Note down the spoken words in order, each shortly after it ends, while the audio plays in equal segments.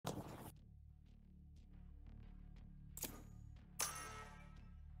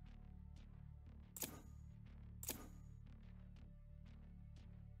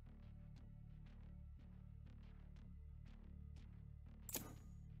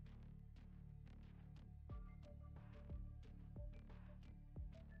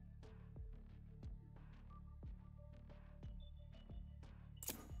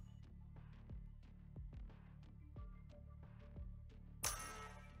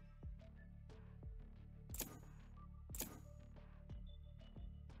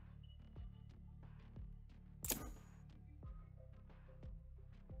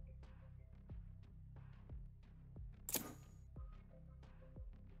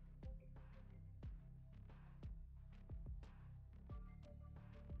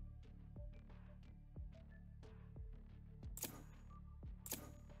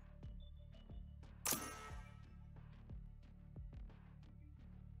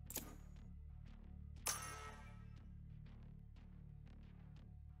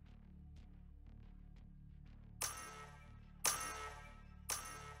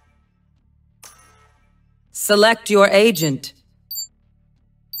Select your agent.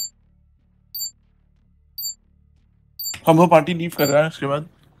 हम वो party leave कर रहे हैं उसके बाद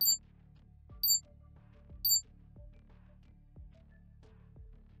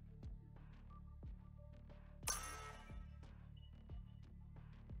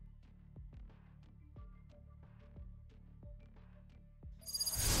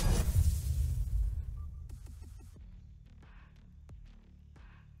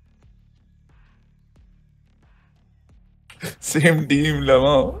सेम टीम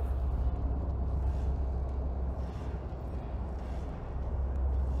लवा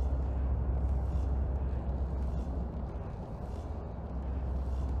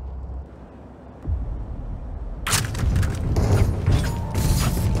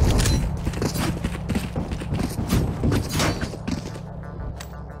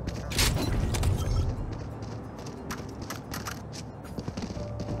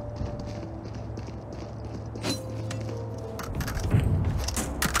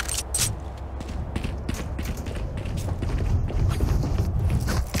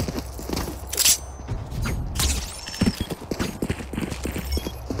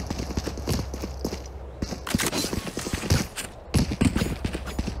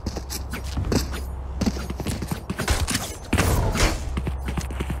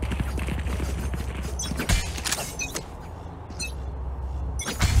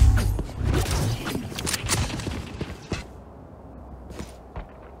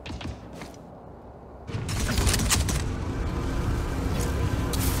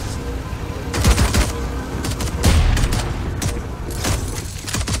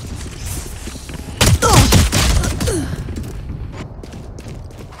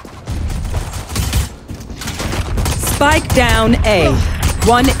Spike down A.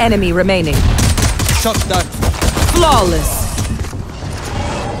 One enemy remaining. Shot done. Flawless.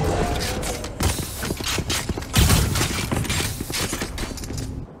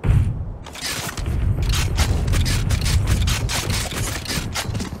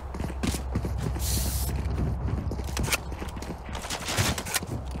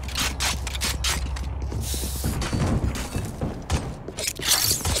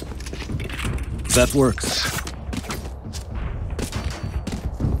 That works.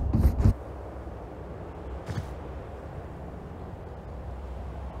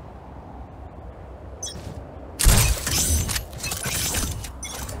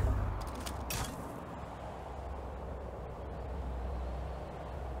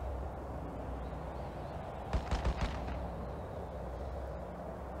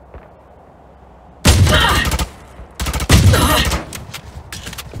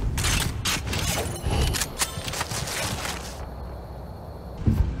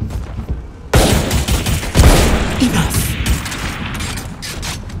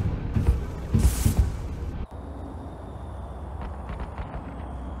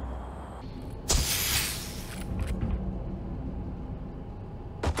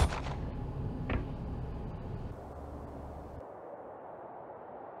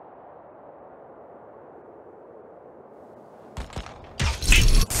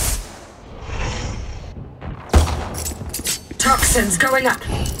 Toxins going up.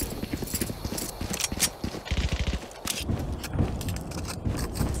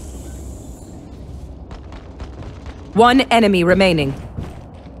 One enemy remaining.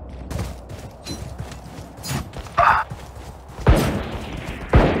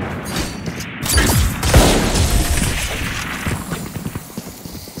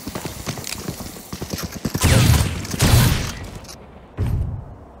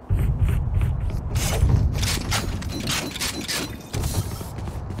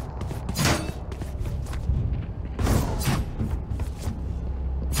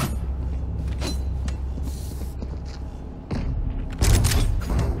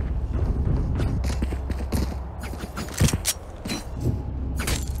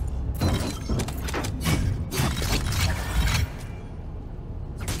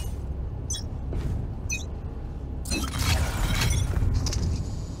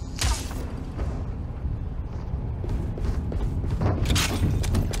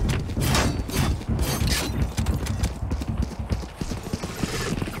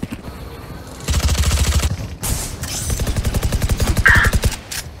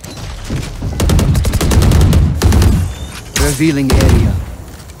 Revealing area.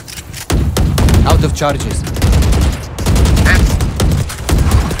 Out of charges.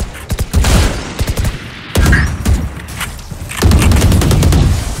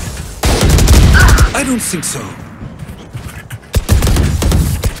 I don't think so.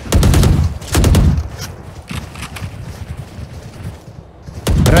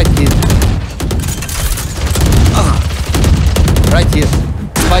 Right here. here.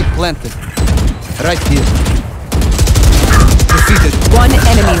 Spike planted. Right here. Defeated. One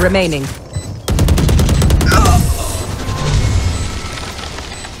enemy remaining.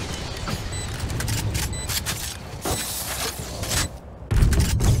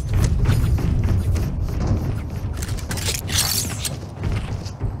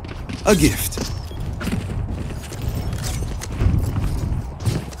 A gift.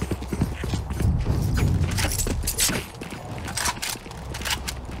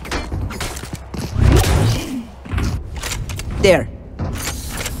 There.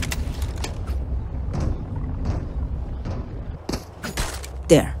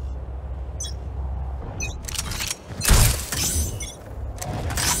 There.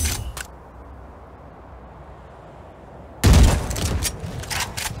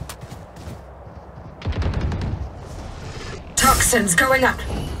 Toxins going up.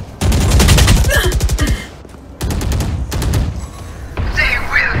 They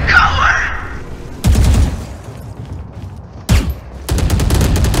will cower.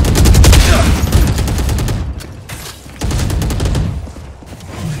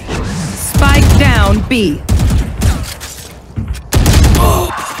 Spike down B.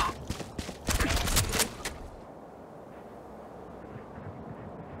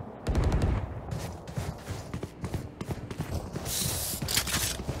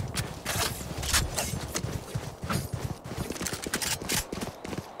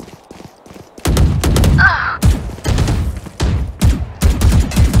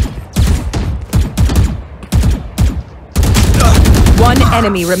 One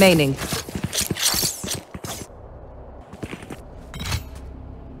enemy remaining.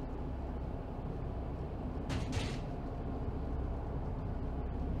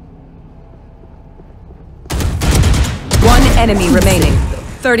 One enemy remaining.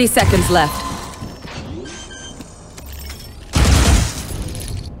 30 seconds left.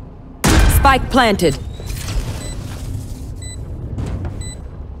 Spike planted.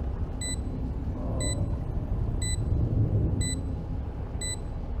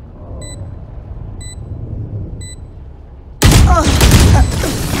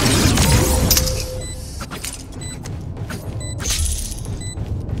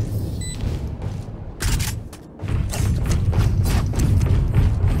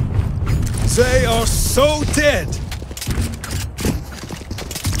 They are so dead.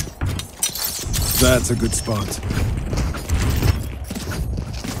 That's a good spot.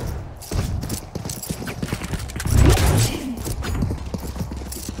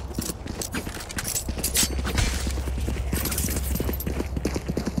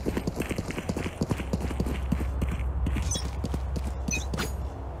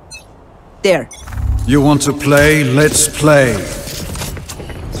 There. You want to play? Let's play.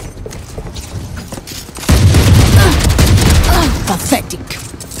 Pathetic.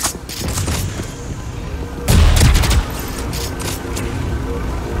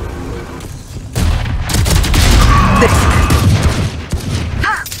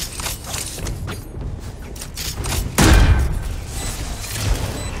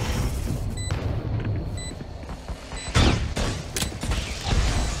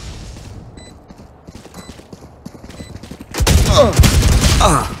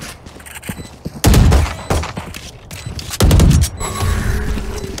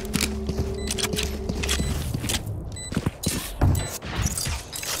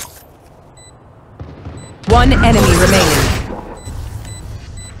 One enemy remaining.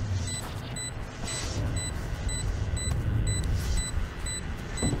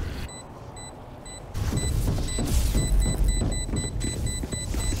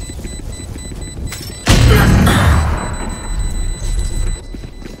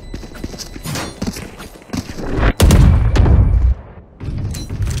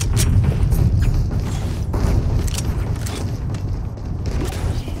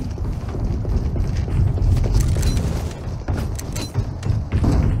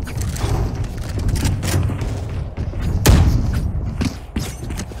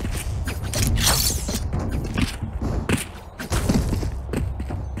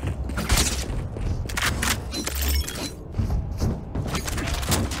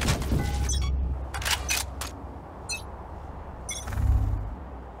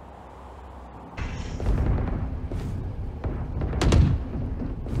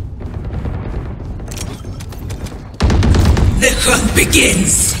 The hunt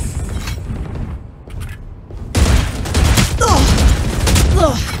begins!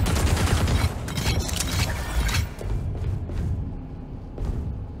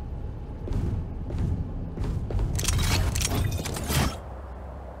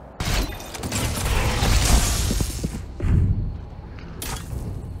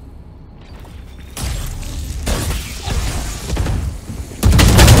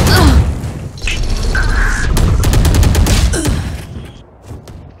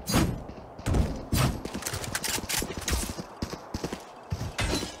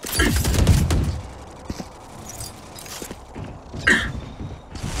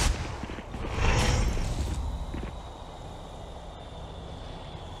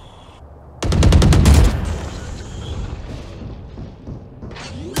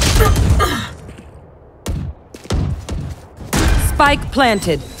 Spike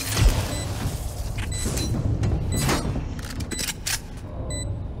planted.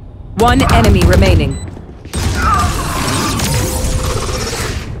 One enemy remaining.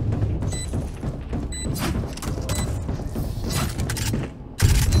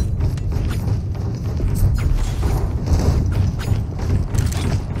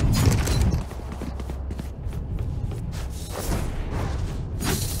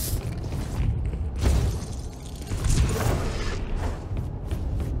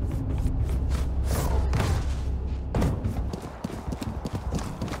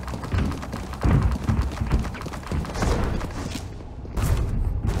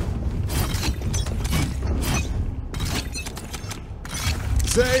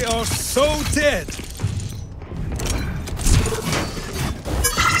 They are so dead.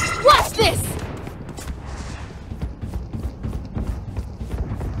 Watch this!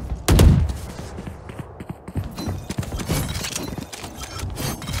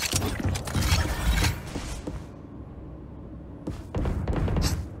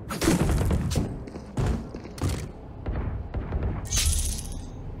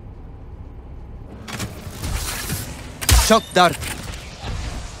 Shock dart.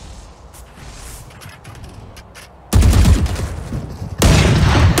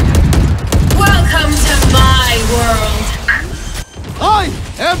 Welcome to my world. I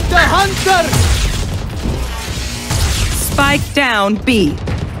am the hunter! Spike down B.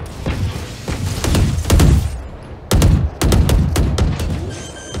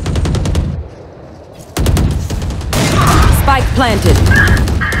 Spike planted.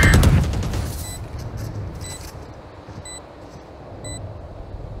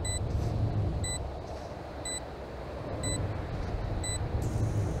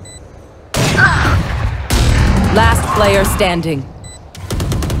 Last player standing.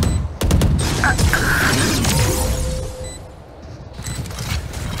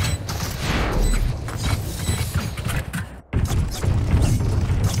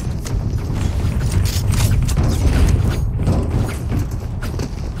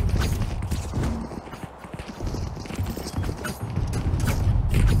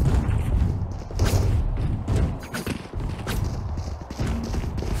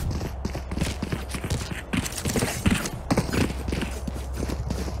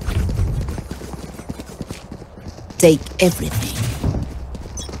 Take everything.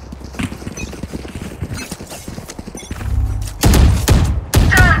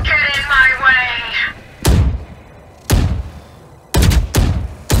 Don't get in my way.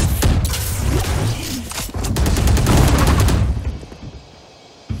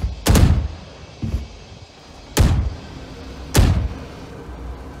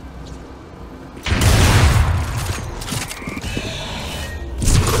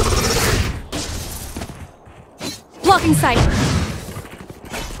 Blocking sight.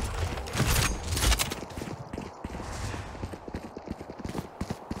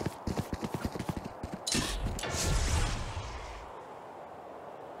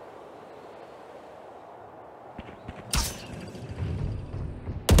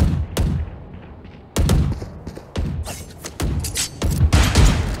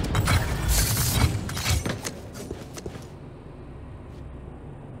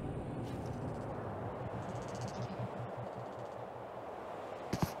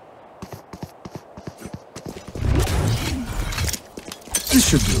 This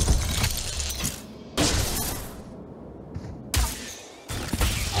should do.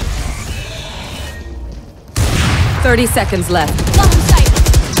 Thirty seconds left. Blocking sight.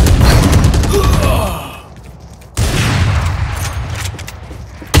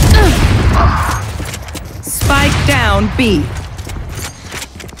 Spike down B.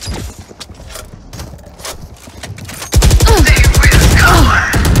 They will cover.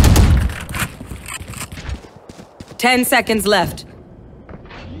 10 seconds left.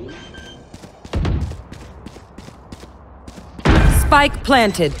 Spike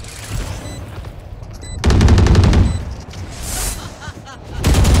planted.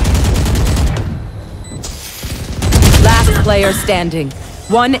 Last player standing.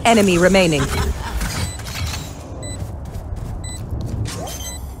 One enemy remaining.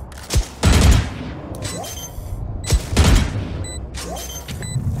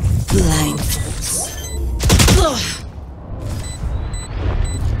 Blindfolds.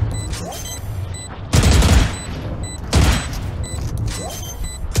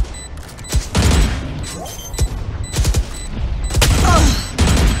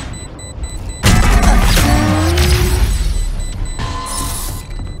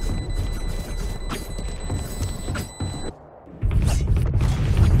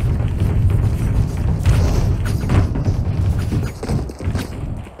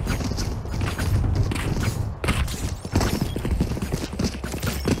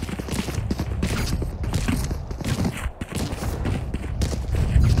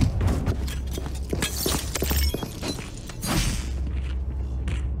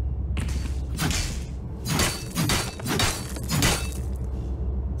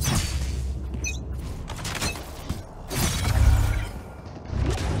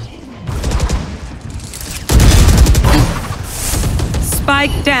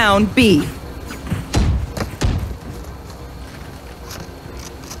 Spike down B.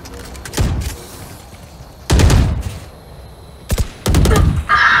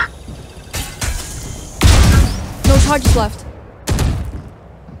 No charges left.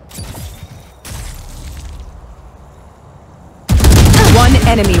 One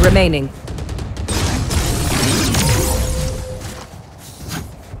enemy remaining.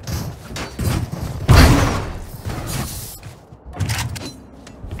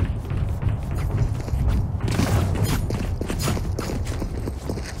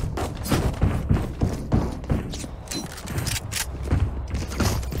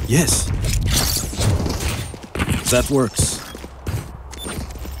 Yes. That works.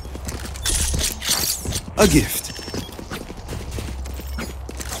 A gift.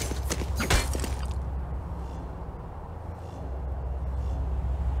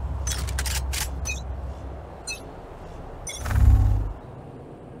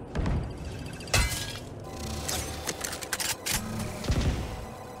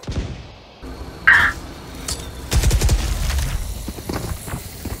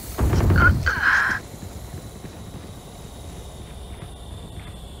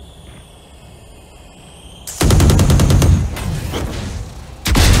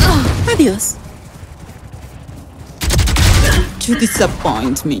 Adios. You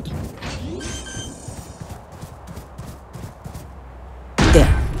disappoint me. There.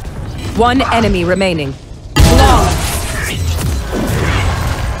 One enemy remaining. Flawless.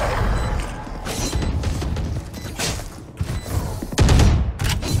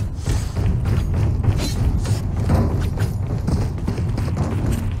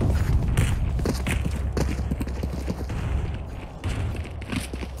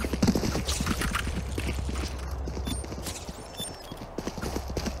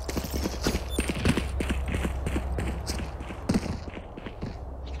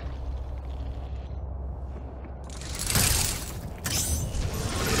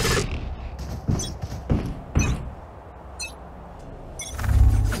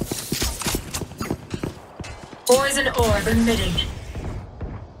 Poison orb emitting.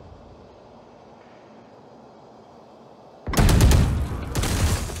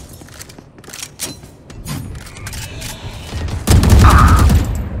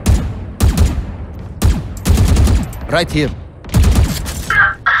 Right here.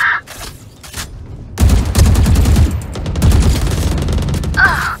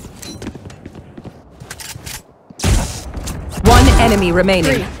 One enemy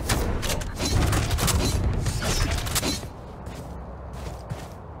remaining.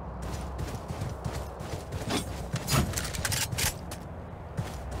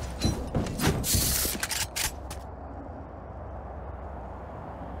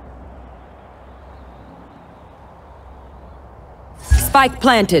 Spike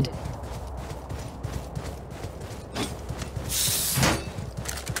planted.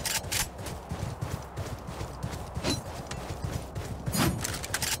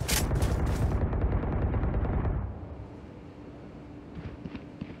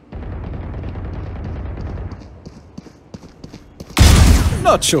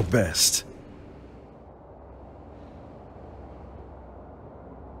 Not your best.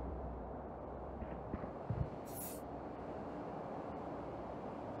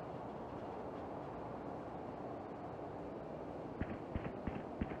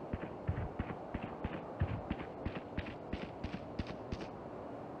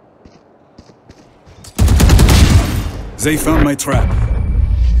 They found my trap.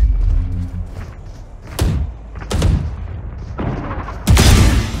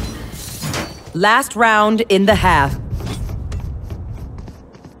 Last round in the half.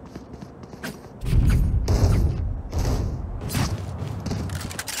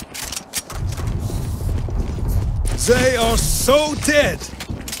 They are so dead.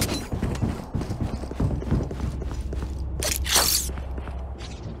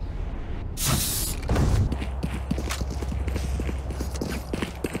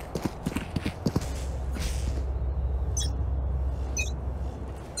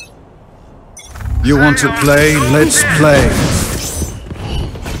 You want to play? Let's play.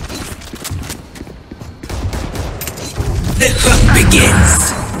 The hunt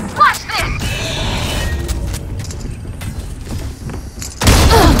begins. Watch this!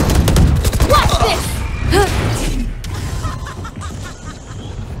 Watch this!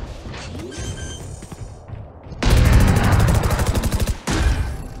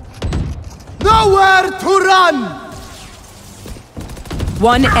 Nowhere to run!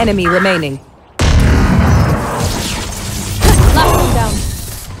 One enemy remaining. Last one down.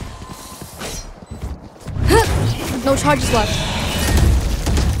 No charges left.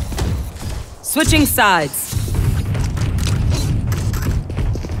 Switching sides.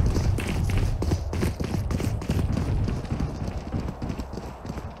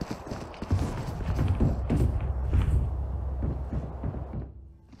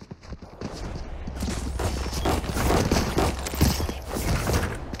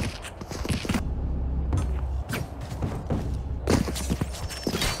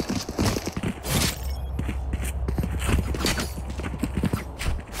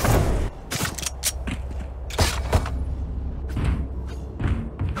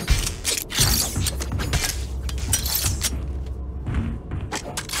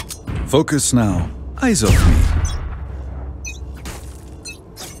 Focus now. Eyes off me.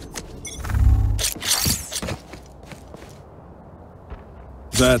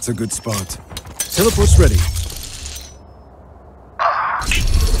 That's a good spot. Teleport's ready.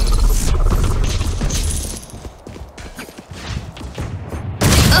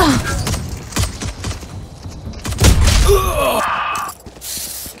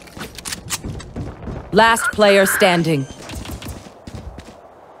 Last player standing.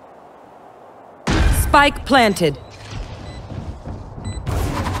 Spike planted.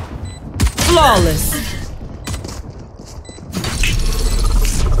 Flawless.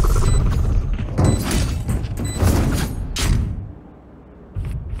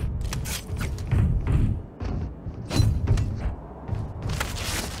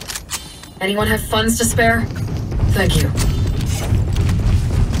 Anyone have funds to spare? Thank you.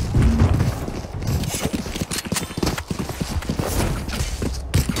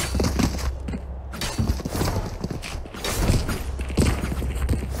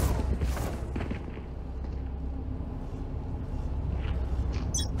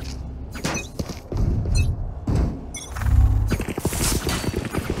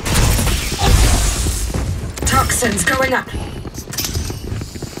 Toxins going up.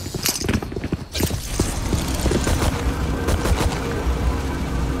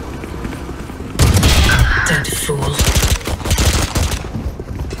 Dead fool.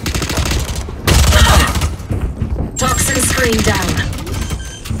 Toxin screen down.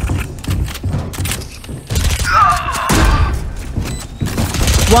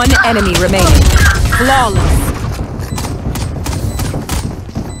 One enemy remaining. Flawless.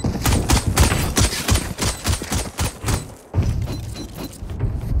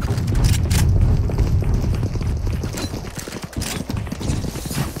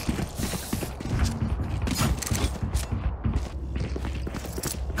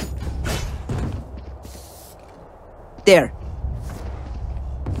 There.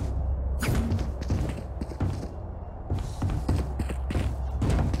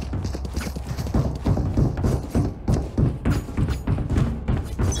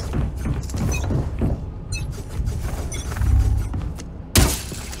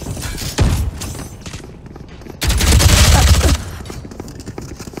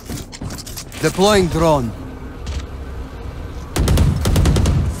 Deploying drone.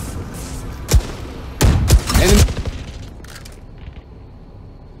 Enemy.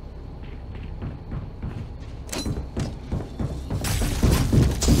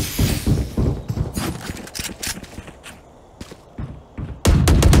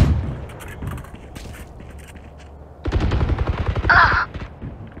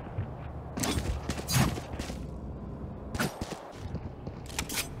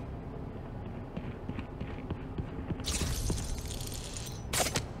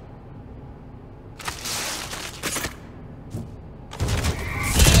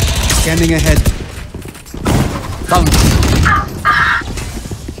 Scanning ahead. Down.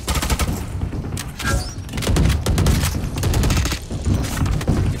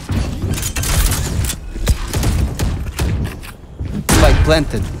 Spike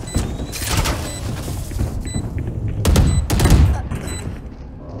planted.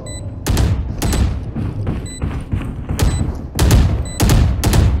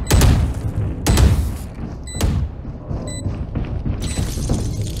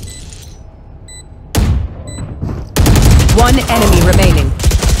 One enemy remaining.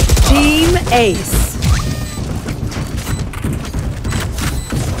 Team Ace.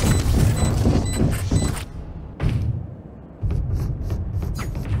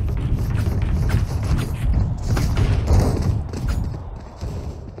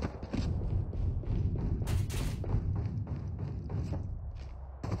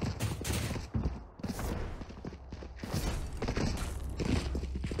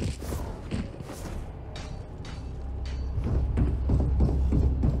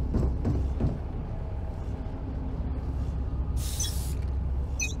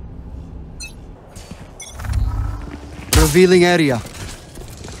 Revealing area.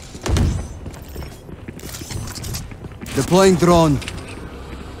 Deploying drone.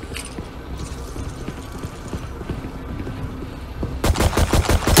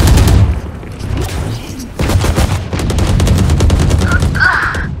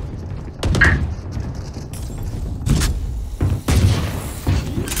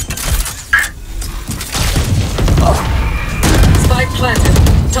 Spike planted.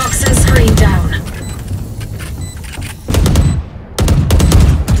 Toxin screen down.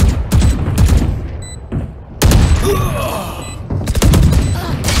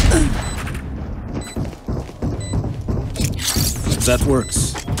 That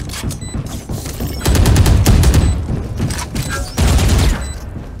works.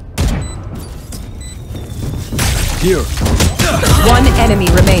 Here. One enemy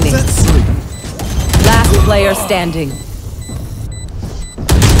remaining. Last player standing.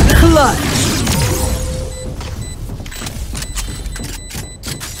 Clutch.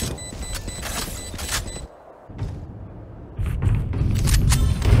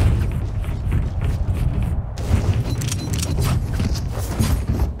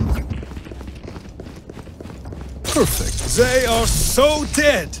 Perfect. They are so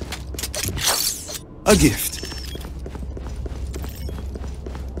dead. A gift.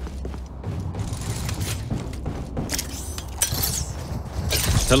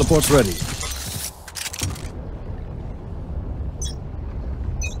 Teleport's ready.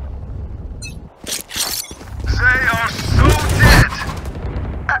 They are so dead.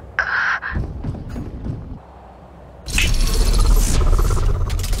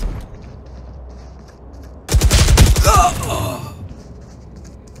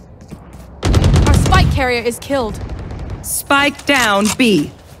 Our spike carrier is killed. Spike down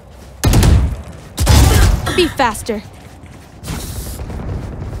B. Be faster.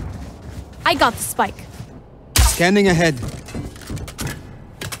 I got the spike. Scanning ahead.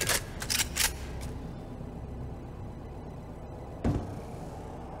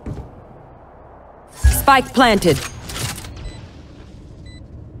 Spike planted.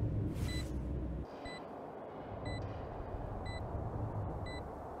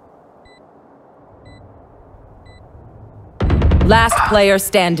 Last player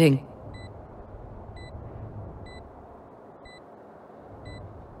standing.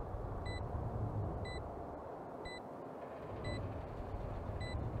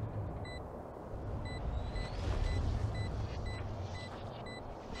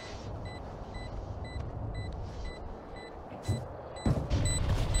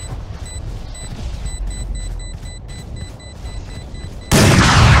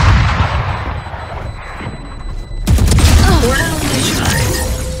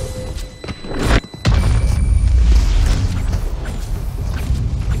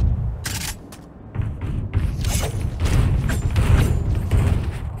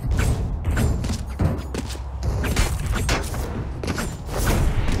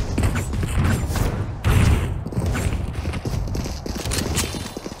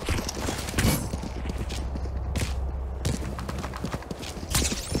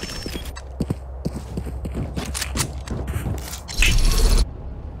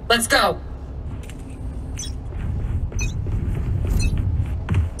 Let's go.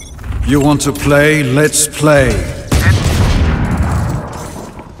 You want to play? Let's play.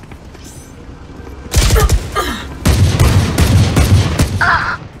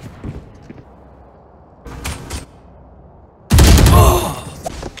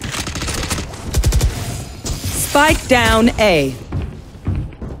 Spike down A.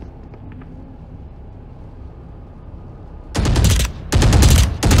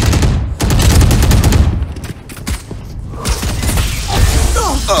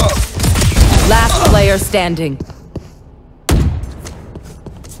 Last player standing.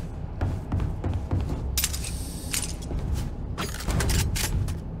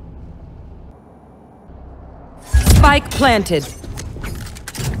 Spike planted.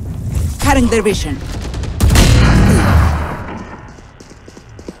 Cutting their vision.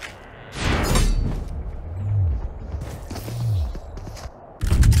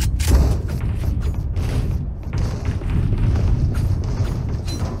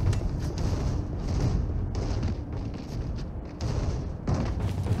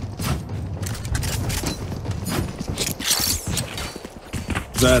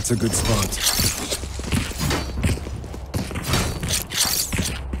 That's a good spot.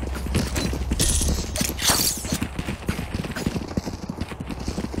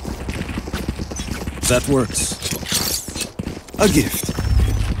 That works. A gift.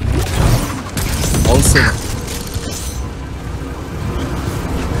 Also.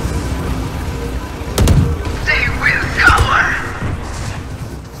 They will cover.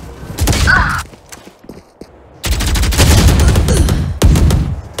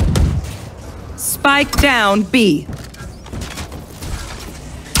 Spike down B.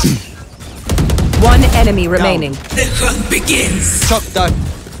 One enemy remaining. The hunt begins. Shock dart.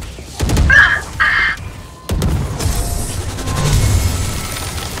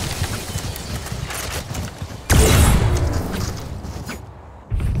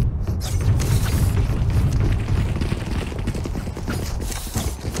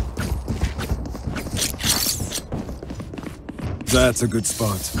 That's a good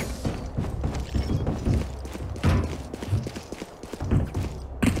spot.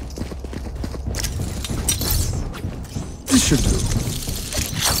 This should do.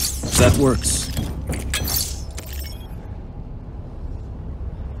 That works.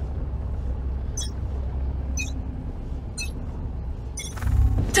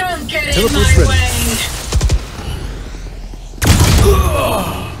 Don't get in Teleport's my ready. way.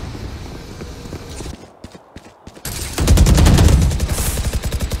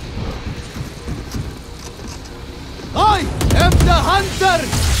 I am the hunter!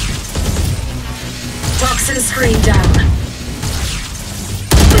 Toxin screen down.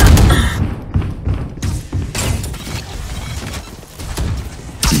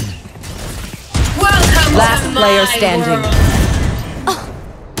 Welcome Last to player my standing. world.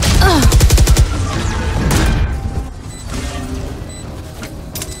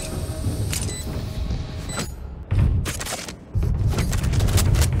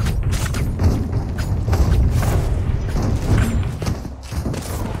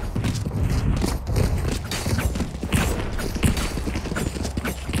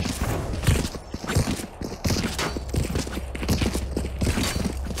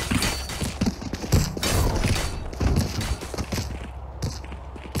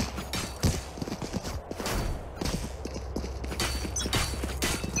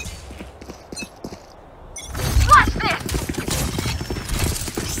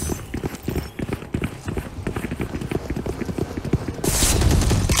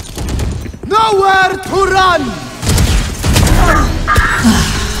 Nowhere to run!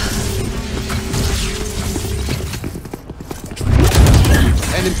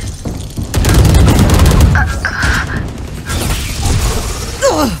 Enemy.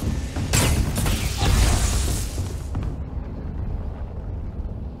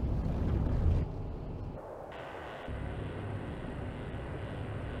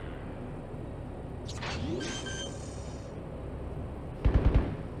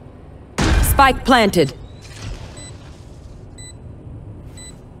 Spike planted.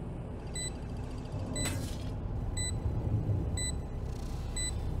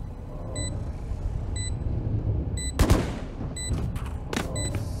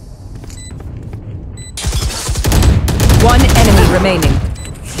 One enemy remaining.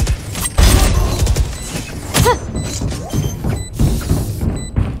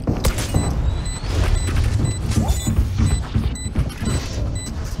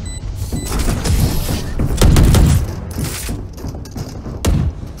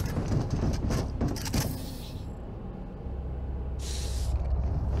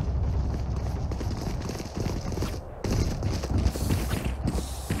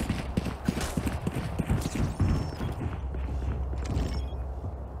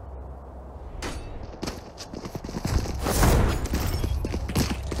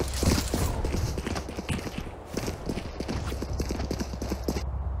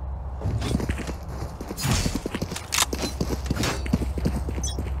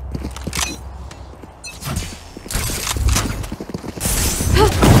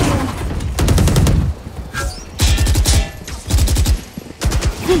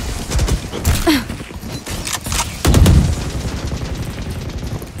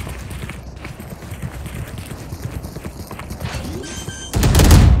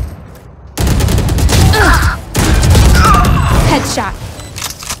 Headshot.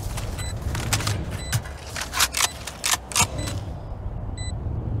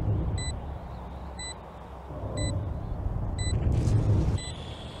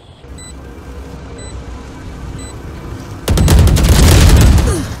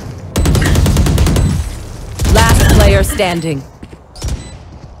 Last player standing.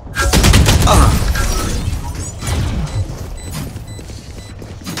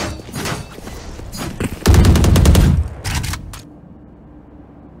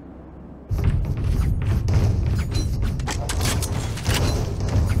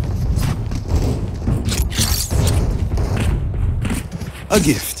 A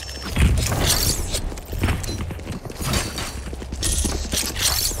gift.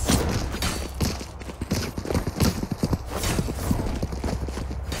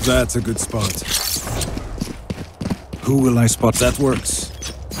 That's a good spot. Who will I spot? That works.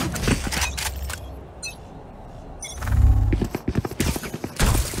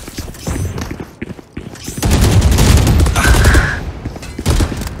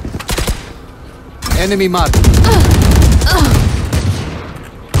 Enemy mark.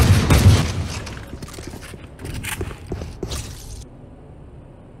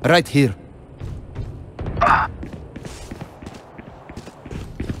 Right here.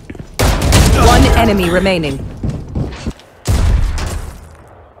 One enemy remaining.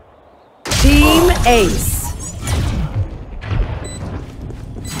 Team Ace.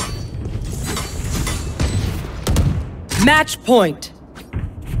 Match point.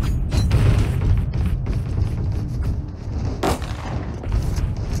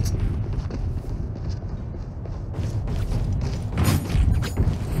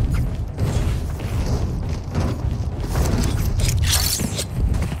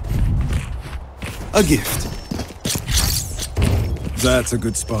 A gift. That's a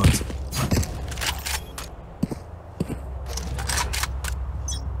good spot.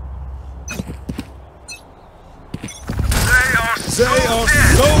 They are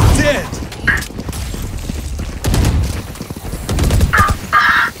so dead.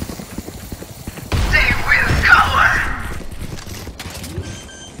 They will cower.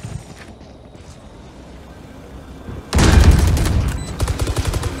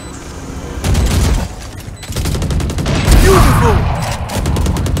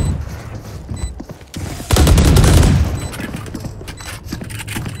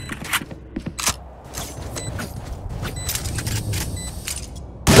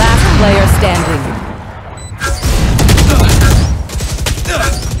 Player standing.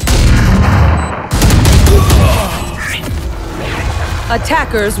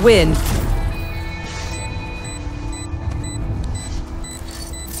 Attackers win.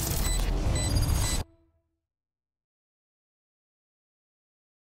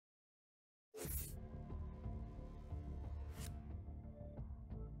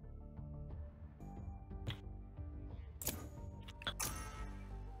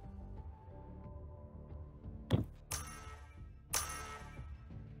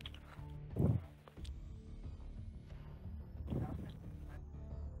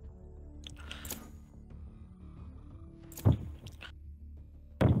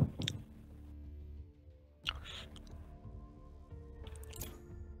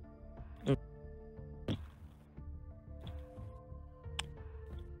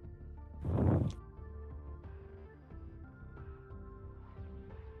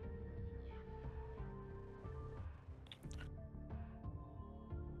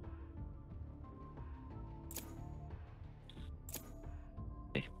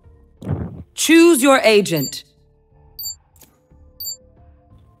 Choose your agent.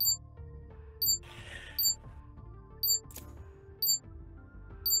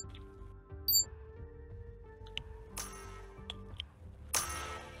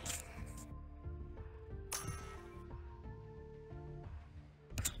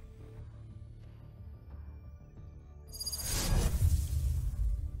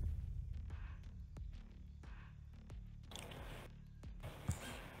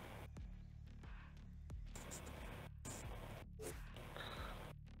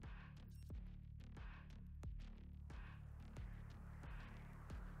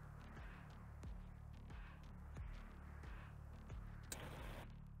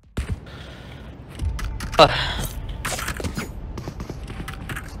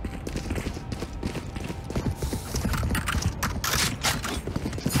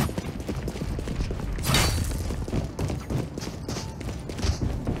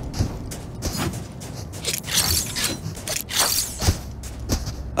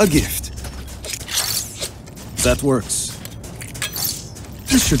 A gift. That works.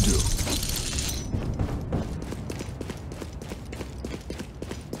 This should do.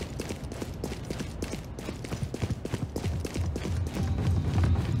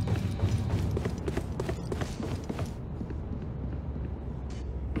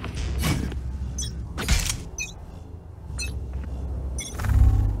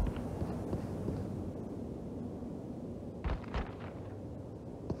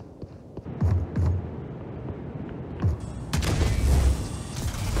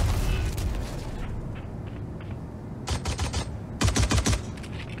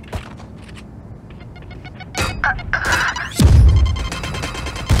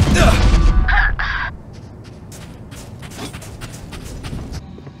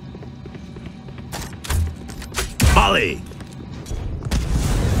 Molly!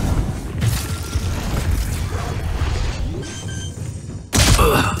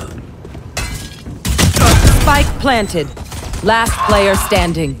 Spike planted. Last player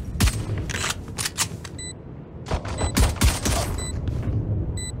standing.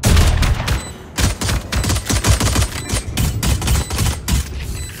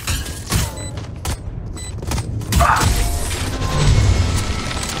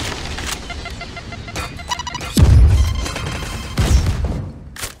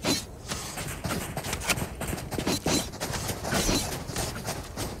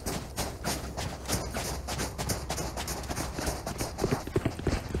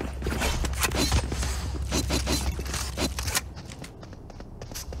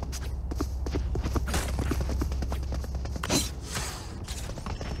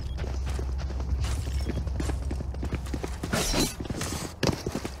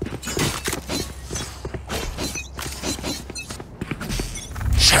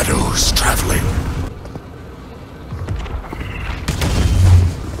 Shadows traveling.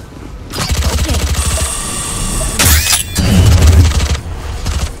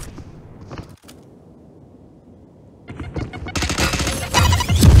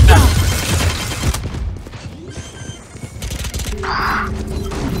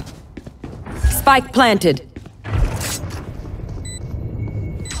 Spike planted.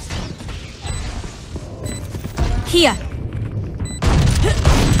 Here.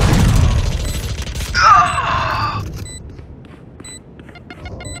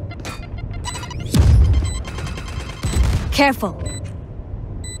 Careful.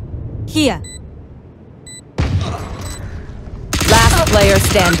 Here. Last player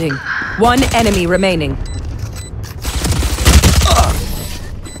standing. One enemy remaining.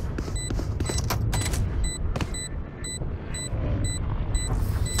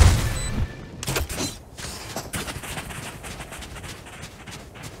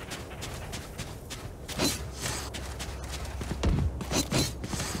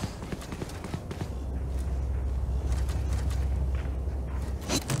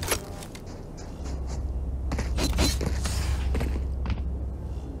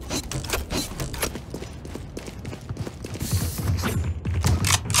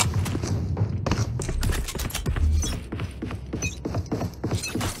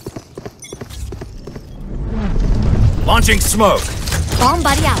 Launching smoke. Bomb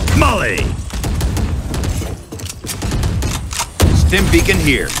buddy out. Molly. Stim beacon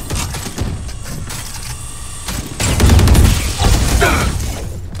here.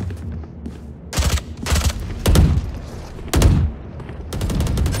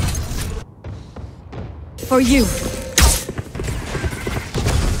 For you.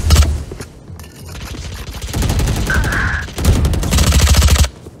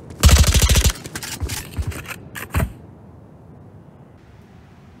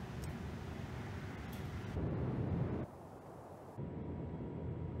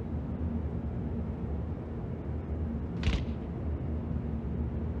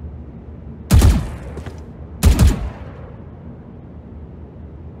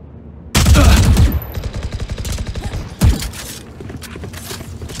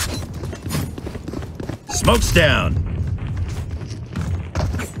 Smoke's down.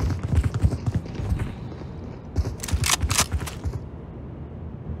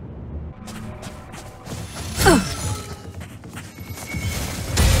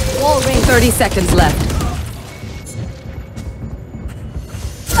 Wall ring. 30 seconds left.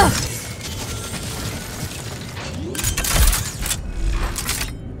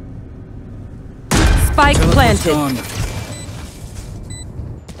 Spike planted.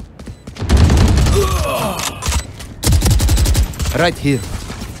 Right here.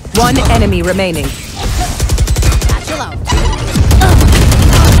 One enemy remaining. Satchel out.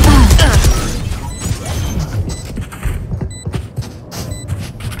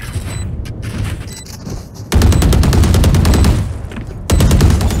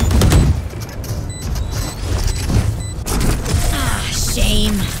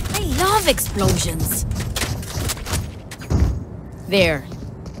 Shame. I love explosions. There.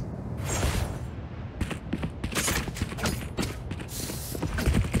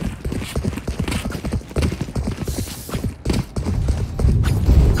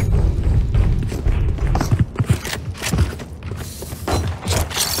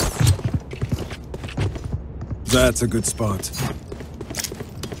 That's a good spot.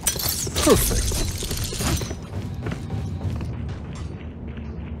 Perfect.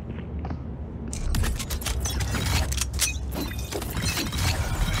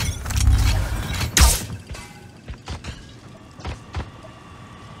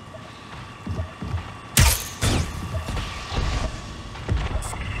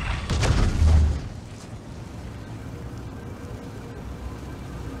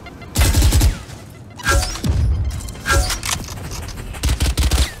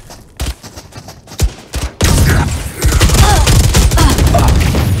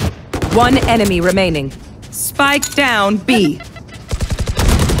 One enemy remaining. Spike down B.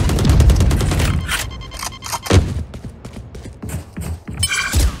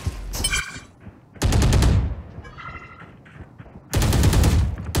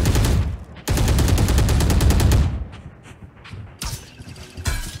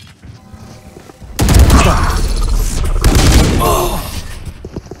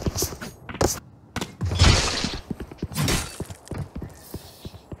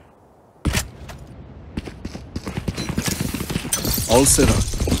 All set up.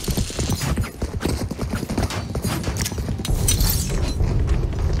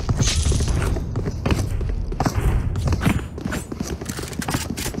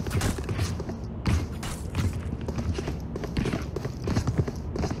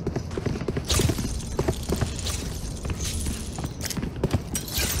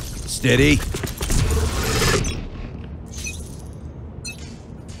 Steady.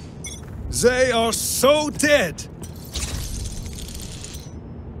 They are so dead.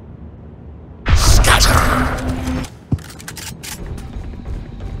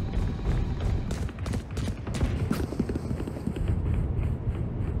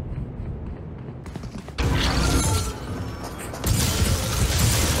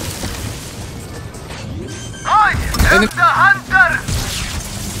 I am the hunter!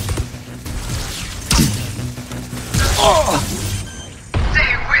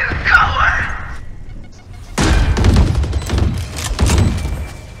 They will cower.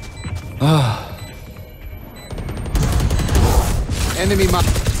 Enemy mark.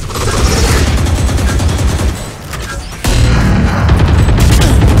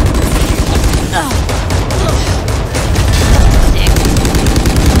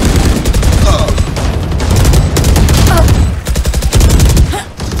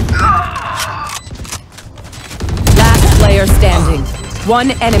 Last player standing.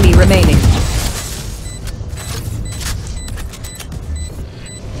 One enemy remaining.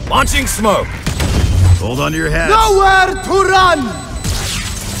 Launching smoke. Hold on to your hats. Nowhere to run!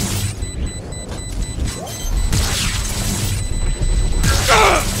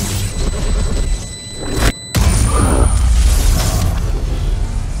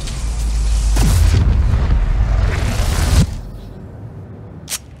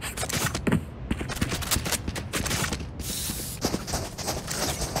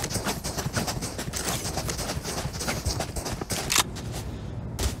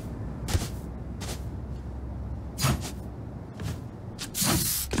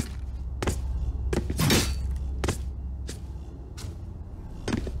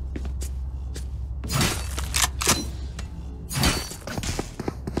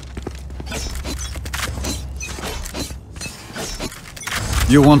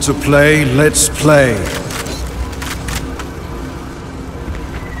 You want to play? Let's play.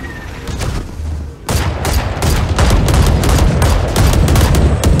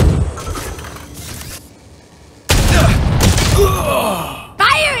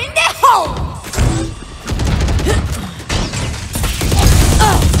 Fire in the hole!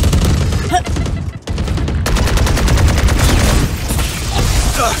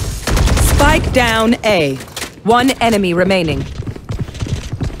 Spike down A. One enemy remaining.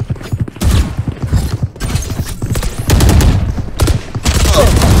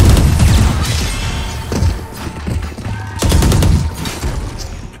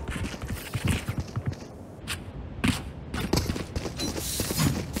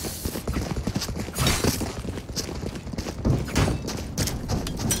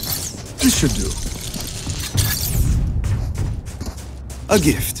 This should do. A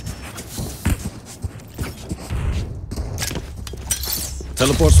gift.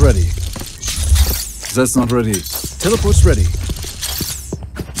 Teleport's ready. That's not ready. Teleport's ready.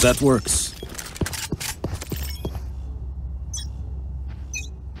 That works.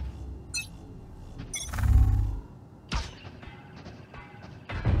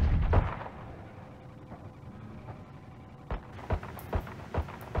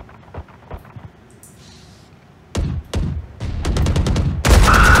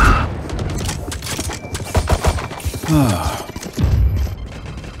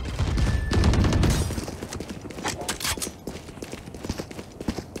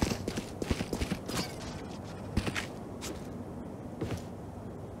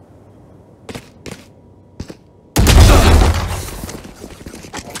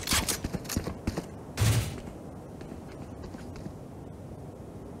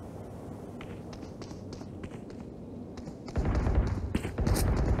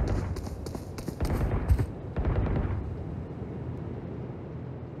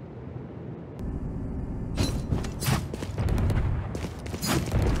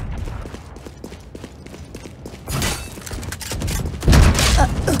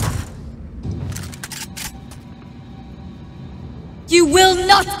 You will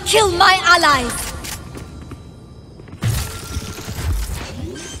not kill my allies!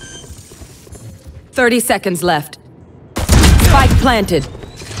 Thirty seconds left. Spike planted.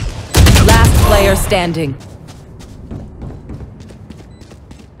 Last player standing.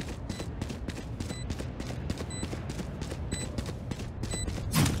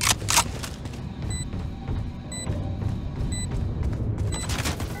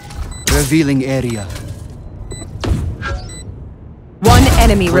 Revealing area. One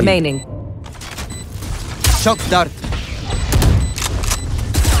enemy remaining. Shock dart.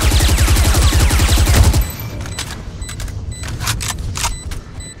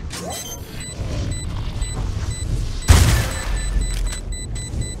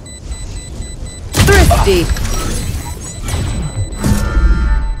 D.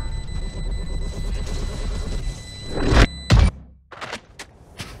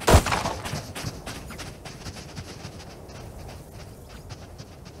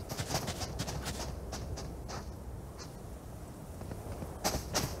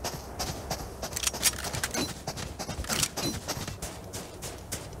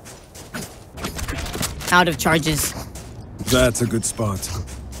 Out of charges. That's a good spot.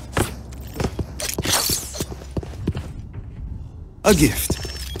 A gift.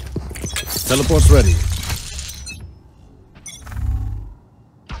 Teleport's ready.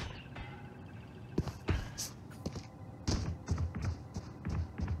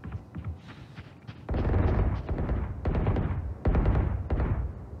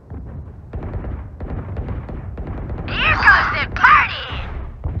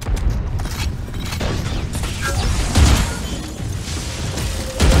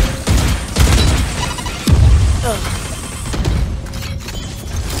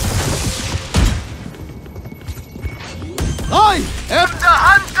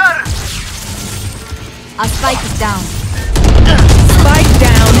 Our spike is down. Spike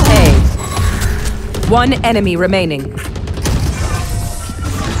down A. One enemy remaining.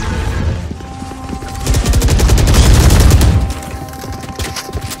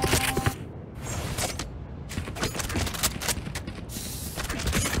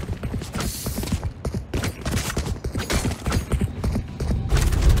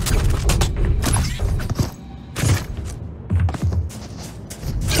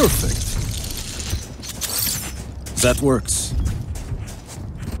 Perfect. That works.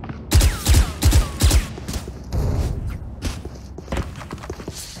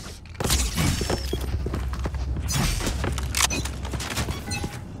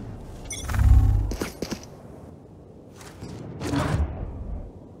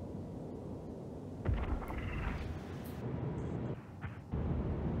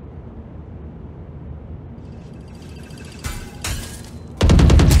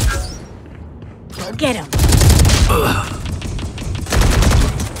 Go get him.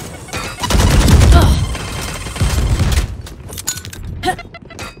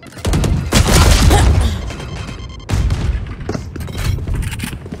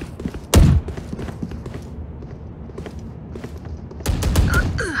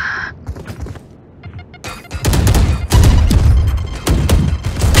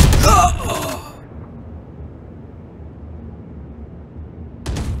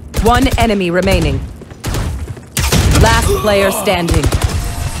 One enemy remaining. Last player standing.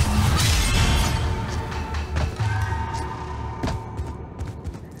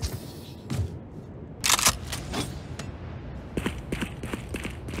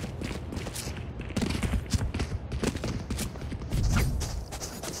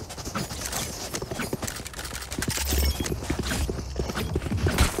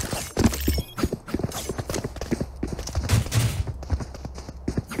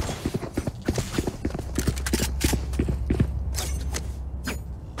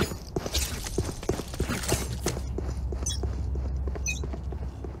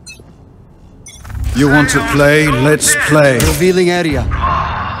 You want to play? Let's play. Revealing area.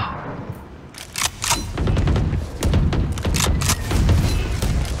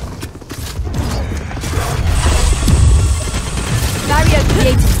 Barrier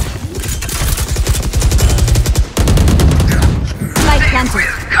created. Spike planted.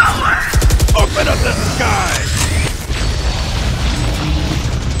 Open up the sky!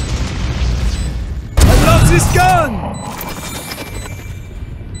 I love this gun!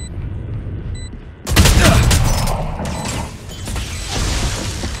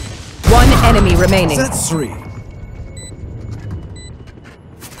 One enemy remaining. That's 3. I'm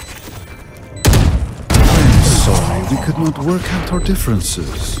sorry, we could not work out our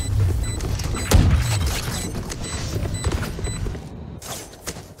differences.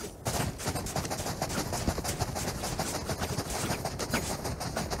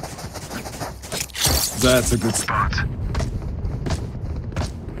 That's a good spot.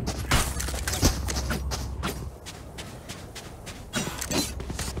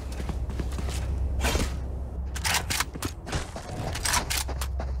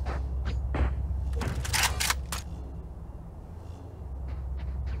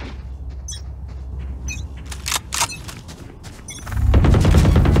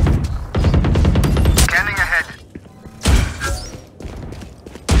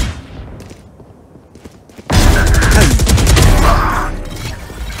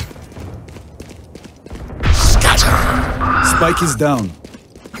 Spike is down.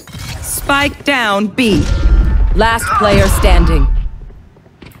 Spike down B. Last player standing.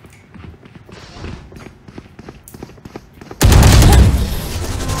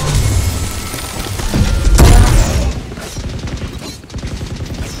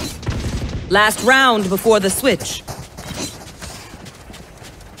 Last round before the switch.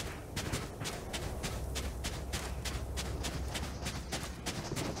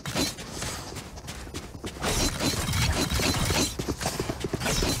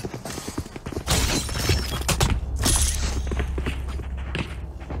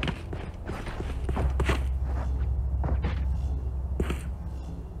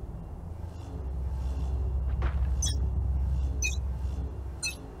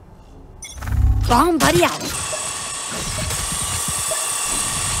 Bomb buddy out.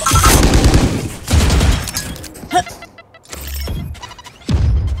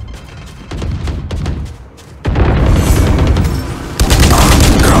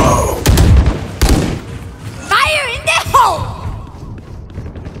 Fire in the hole!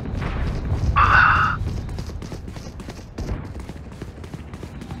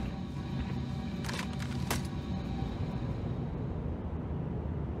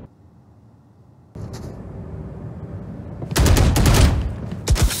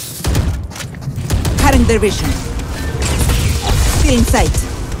 Cutting their vision. Still in sight.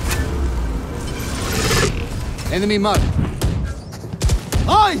 Enemy mark.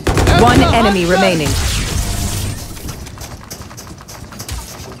 One enemy remaining.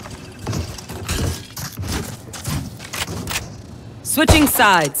 Switching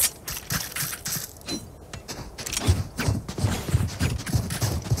sides.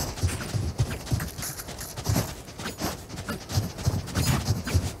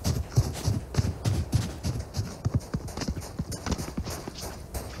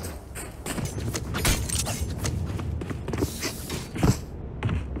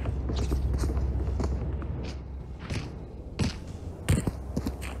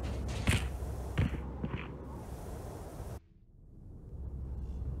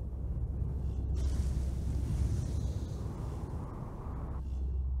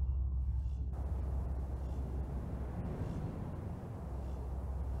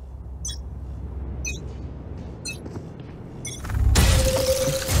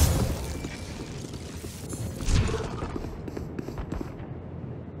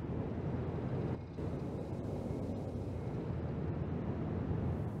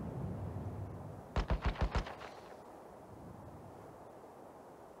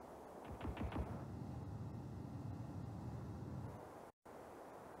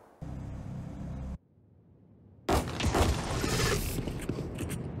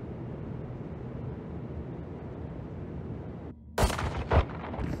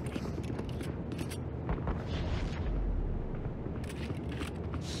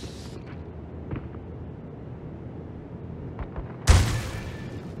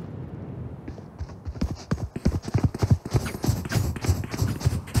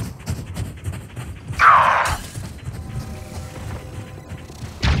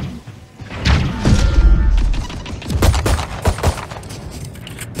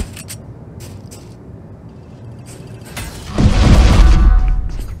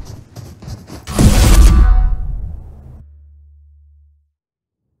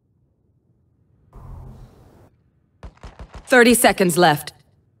 Thirty seconds left.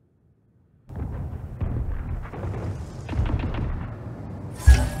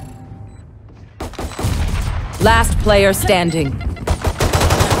 Last player standing.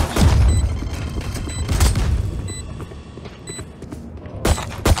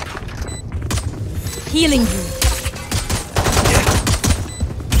 Healing you.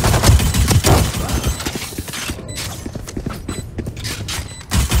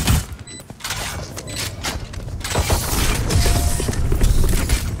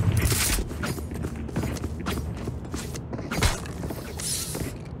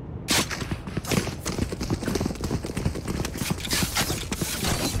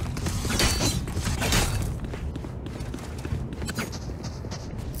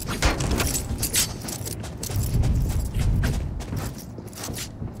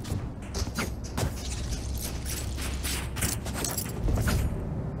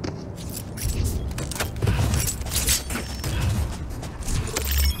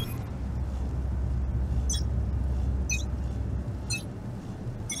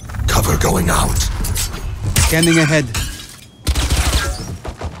 Going out. Scanning ahead.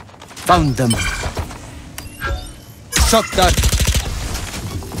 Found them. Shot that.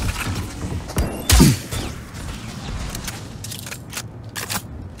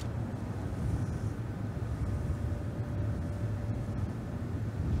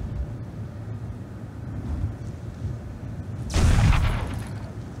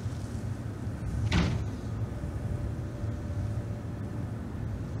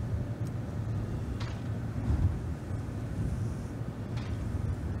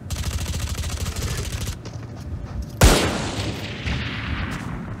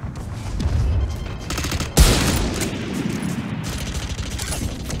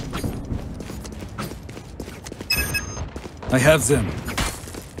 I have them.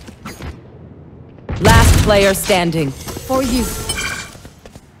 Last player standing. For you.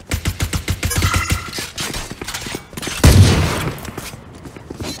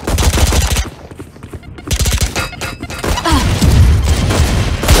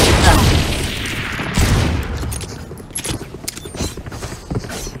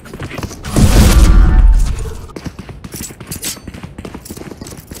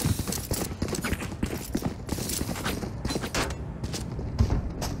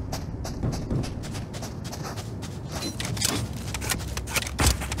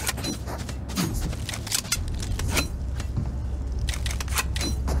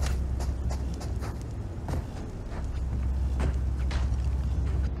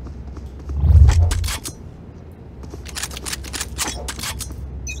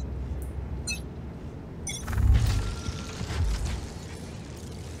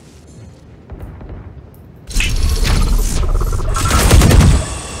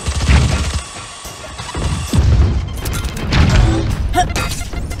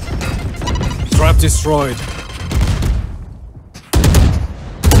 Trap destroyed.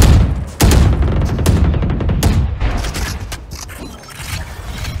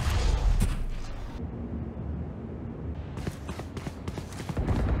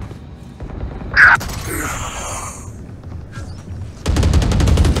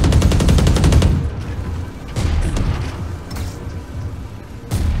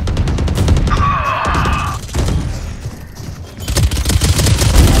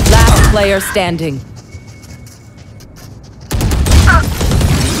 Player standing.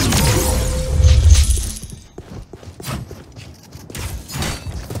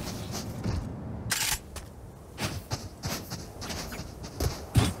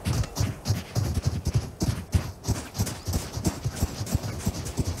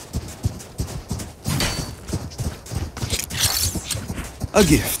 A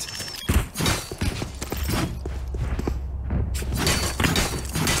gift.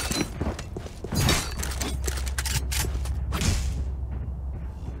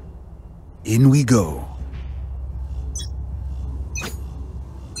 In we go.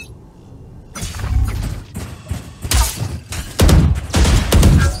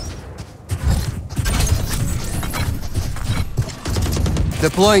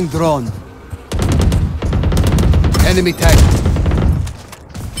 Deploying drone. Enemy tag.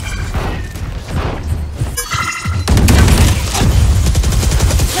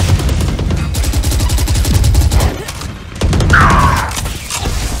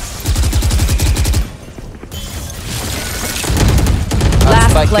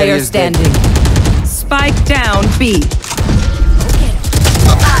 Last player standing. Spike down B.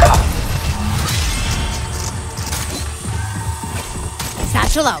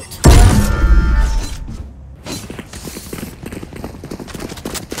 Satchel out.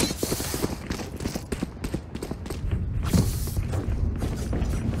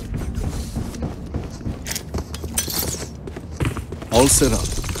 All set up.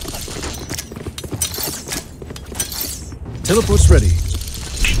 Teleport's ready.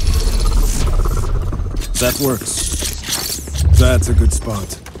 That works. That's a good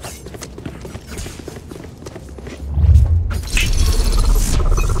spot.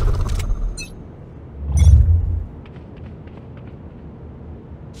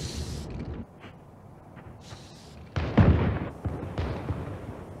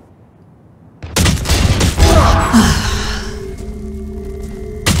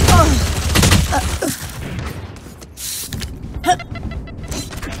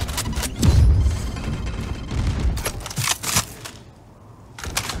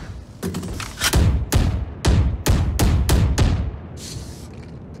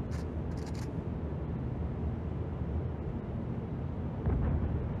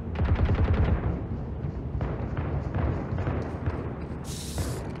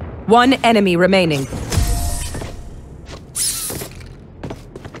 One enemy remaining.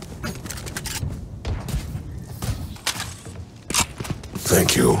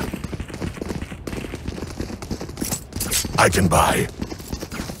 Thank you. I can buy.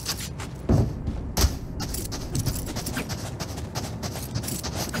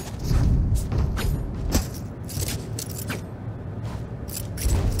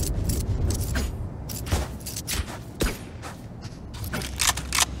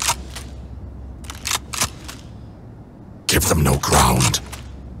 Give them no ground.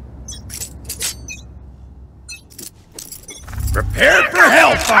 Prepare for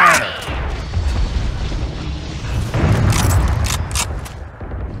hellfire!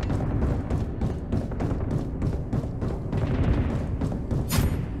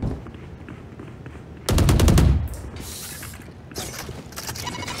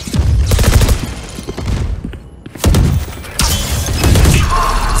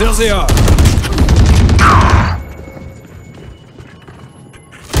 There they are.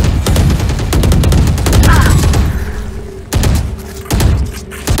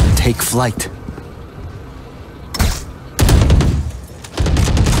 Take flight.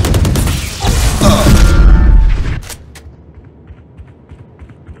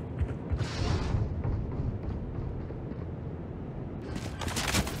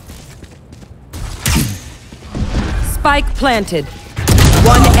 Spike planted.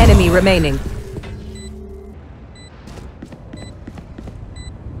 One enemy remaining.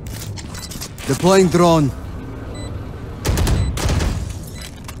 Deploying drone.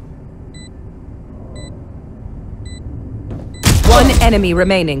 One enemy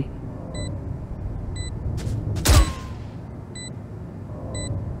remaining.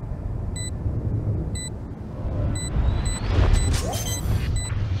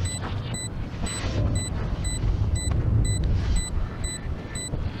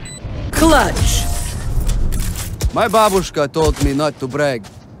 Clutch. My babushka told me not to brag,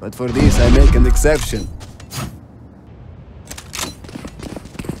 but for this I make an exception.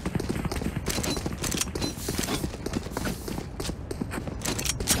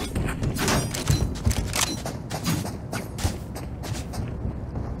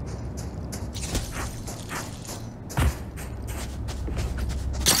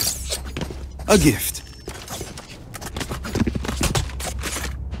 A gift.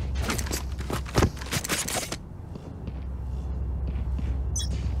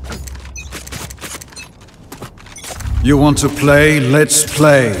 You want to play? Let's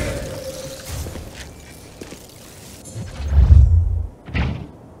play.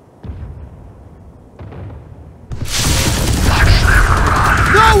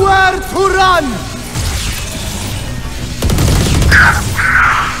 Nowhere to run!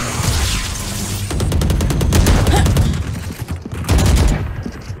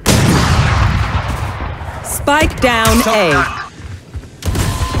 Spike down A.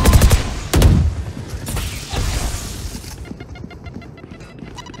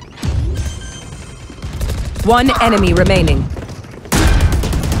 One enemy remaining.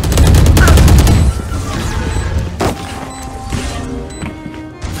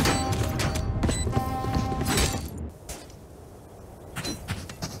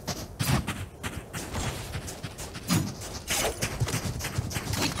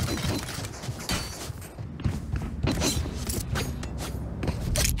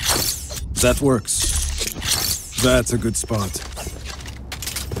 That works. That's a good spot.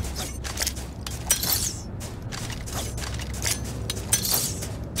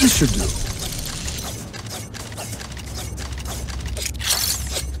 This should do.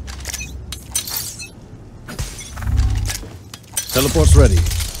 Teleport's ready.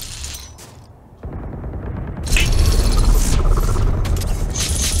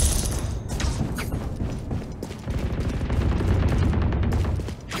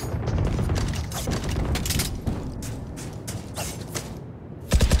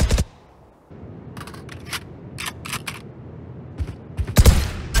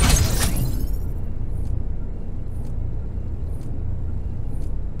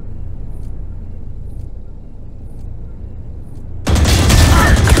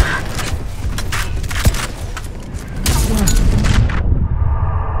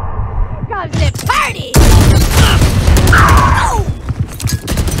 Party!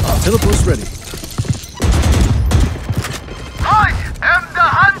 Teleport's ready. I am the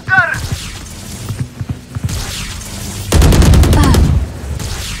hunter!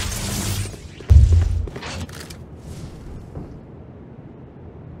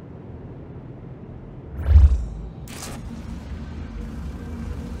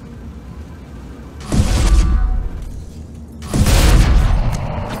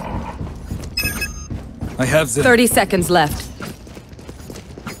 I have the 30 seconds left.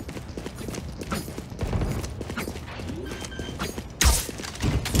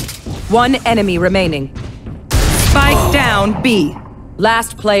 One enemy remaining. Spike down B.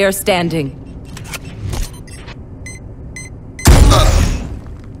 Last player standing.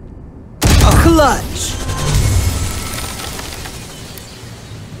 Clutch.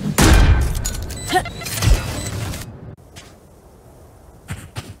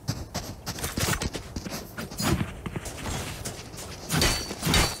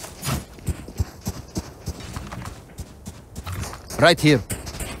 Right here.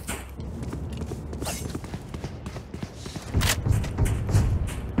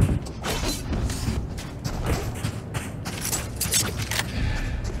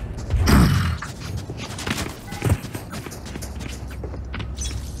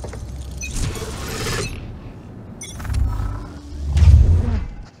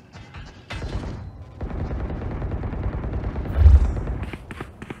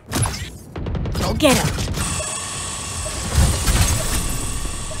 Go get him.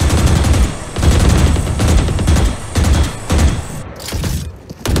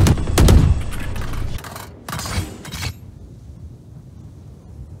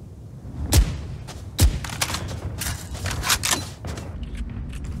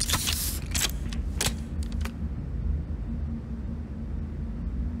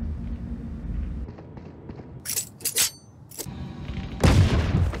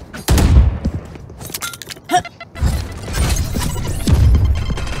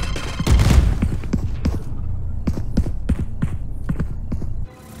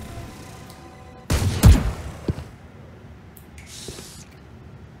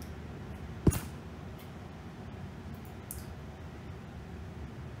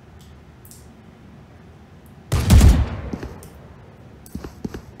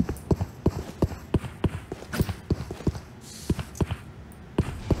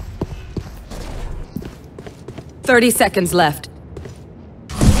 Thirty seconds left.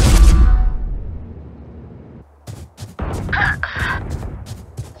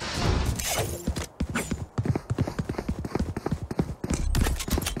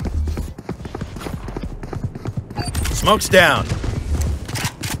 Smoke's down.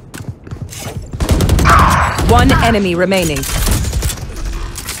 One enemy remaining.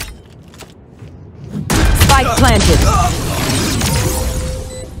 Spike planted.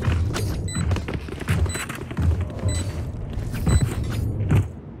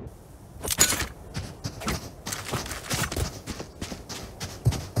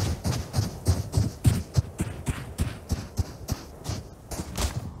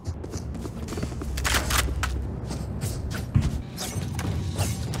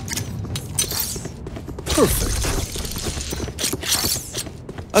 Perfect.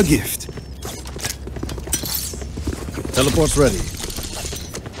 A gift. Teleport's ready.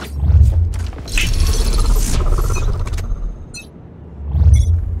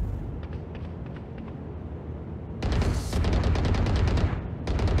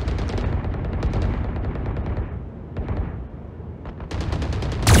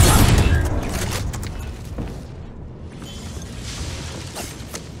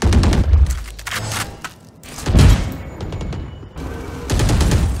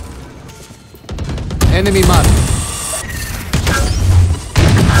 Enemy mark.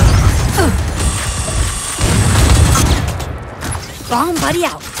 Bomb buddy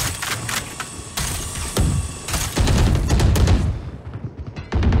out.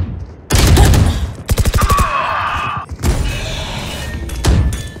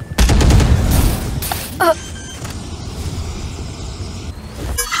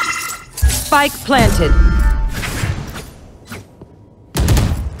 Spike planted.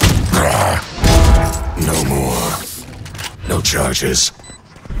 No more. No charges.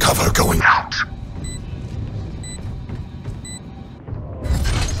 Cover going out.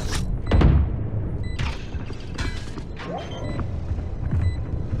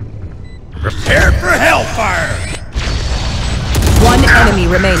 Prepare for hellfire! One enemy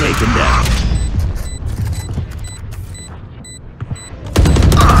remaining. Taken down.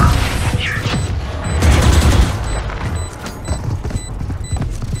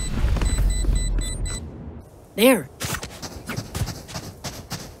 There.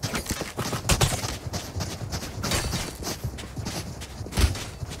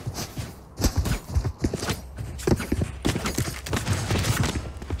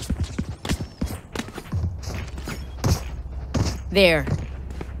 There.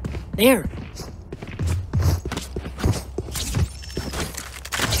 There.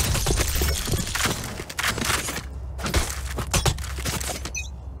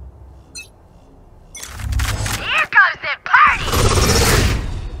 Here comes the party!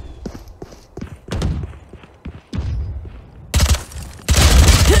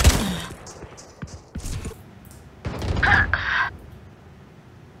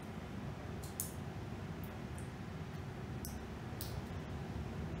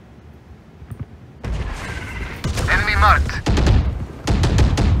 Enemy marked.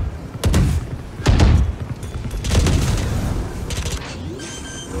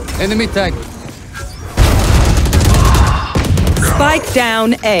 Enemy tag. Spike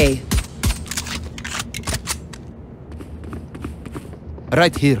down A.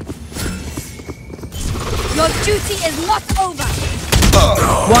 Right here. Your duty is not over.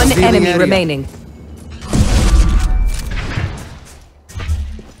 One Revealing enemy area. remaining.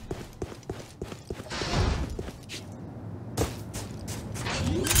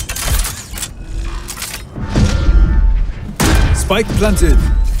 Spike planted.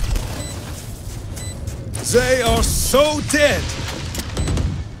 They are so dead.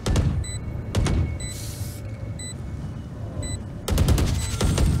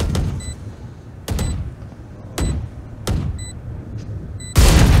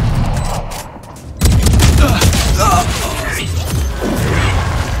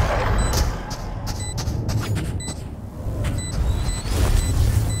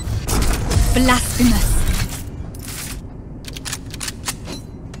 Blasphemous.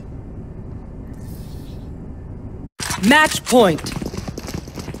 Match point.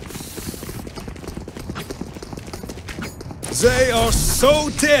 They are so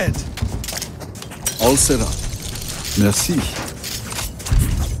dead. All set up. Merci.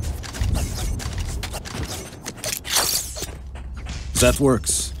 That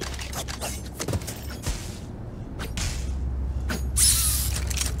works.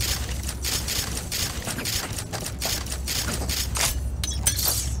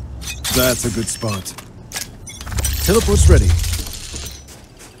 That's a good spot. Teleport's ready.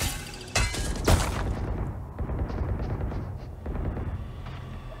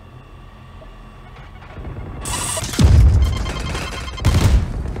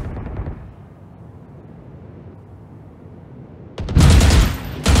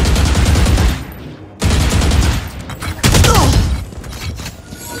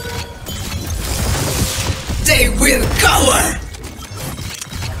 They will cower!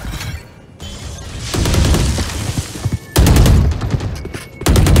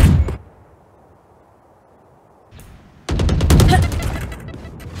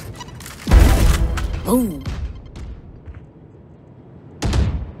 Boom.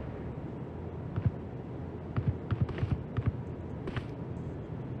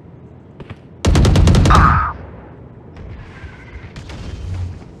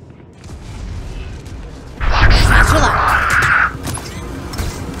 Satchel out.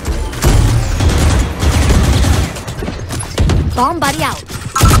 Bomb buddy out.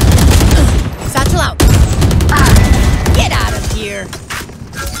 Satchel out. Get out of here.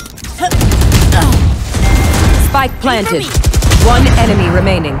 Spike planted. One enemy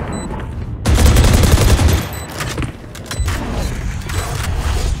remaining.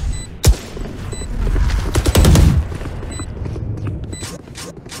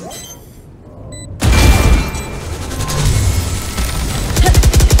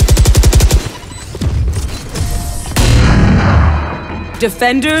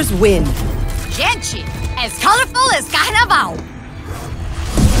 Defenders win. Gente, as colorful as carnaval.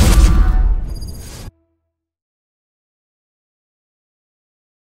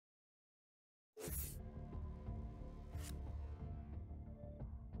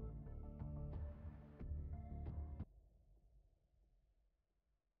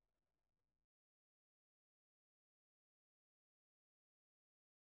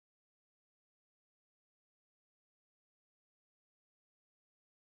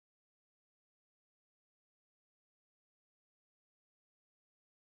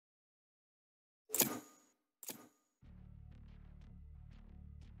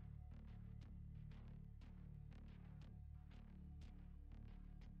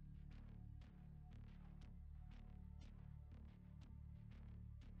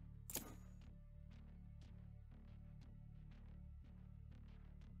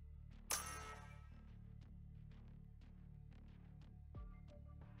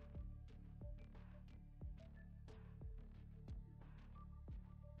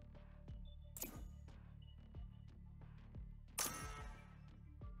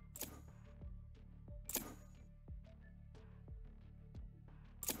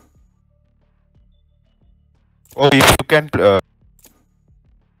 Oh, if you can.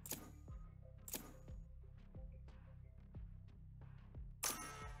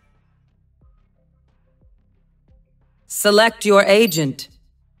 Select your agent.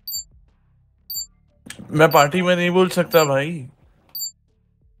 मैं party में नहीं बोल सकता भाई.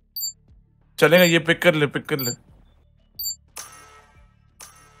 चलेगा ये pick कर ले.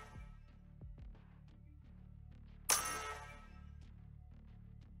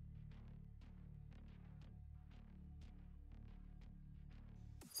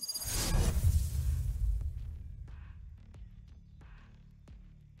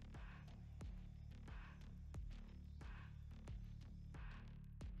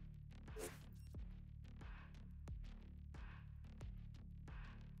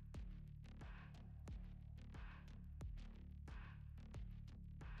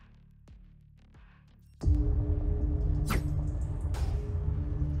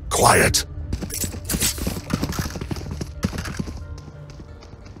 Quiet.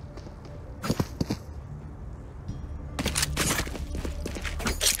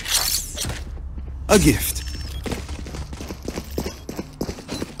 A gift.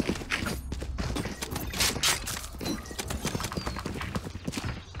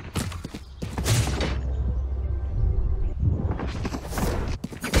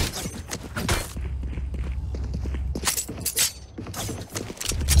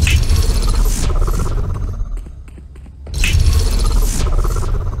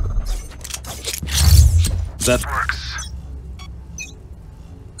 That works.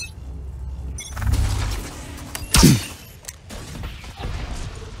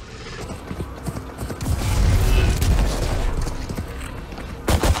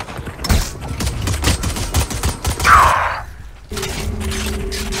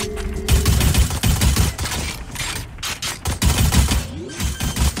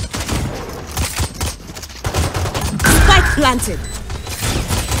 Spike planted.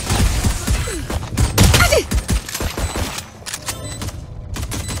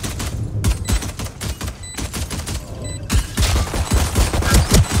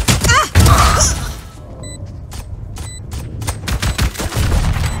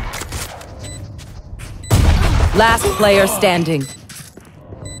 Last player standing.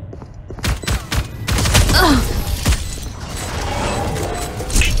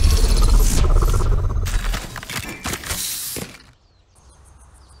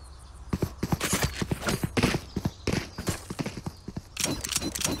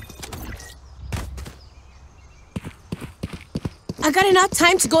 I got enough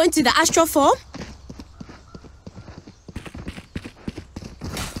time to go into the astral form?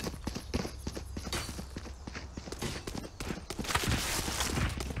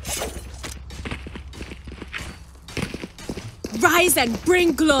 Rise and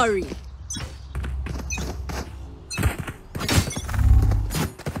bring glory.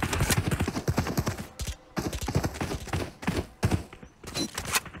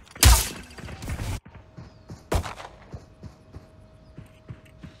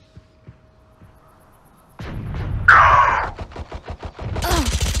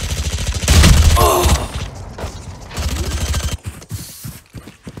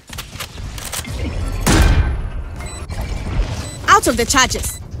 Out of the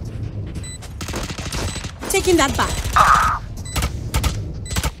charges. Taking that back.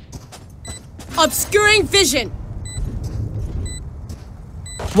 Obscuring vision.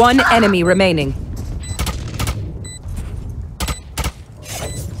 One enemy remaining.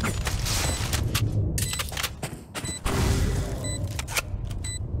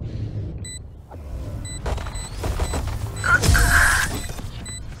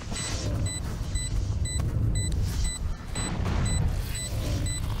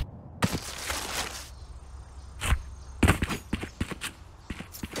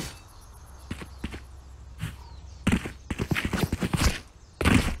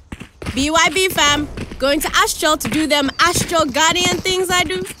 BYB fam, going to Astral to do them Astral Guardian things I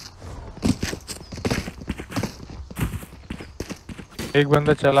do. एक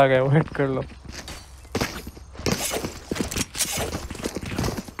बंदा चला गया, wait कर लो.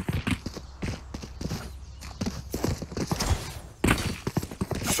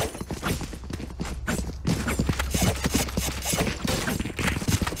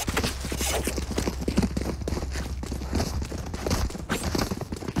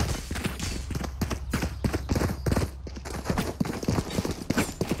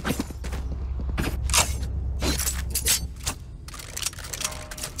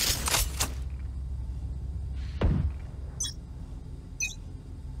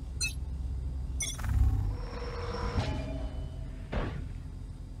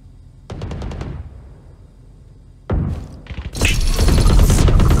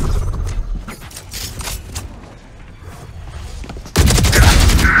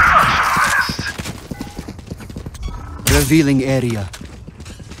 Revealing area.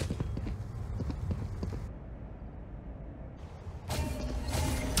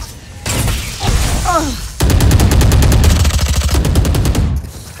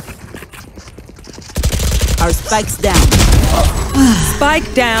 Our spike's down.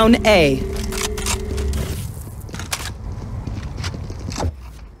 Spike down A.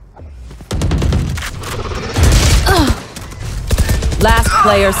 Last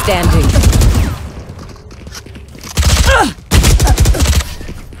player standing.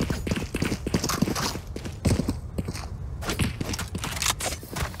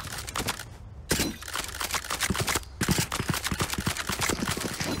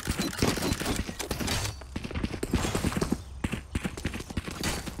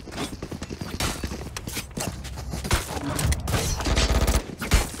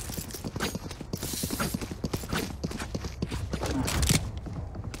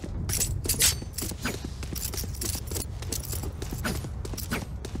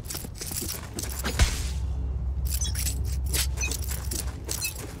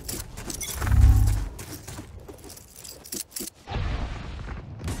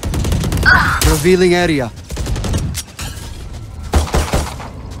 Revealing area.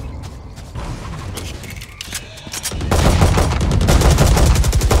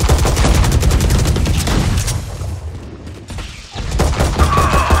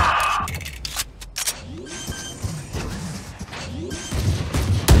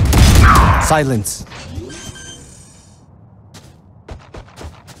 Silence.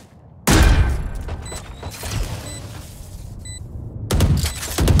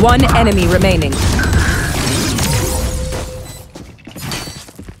 One enemy remaining.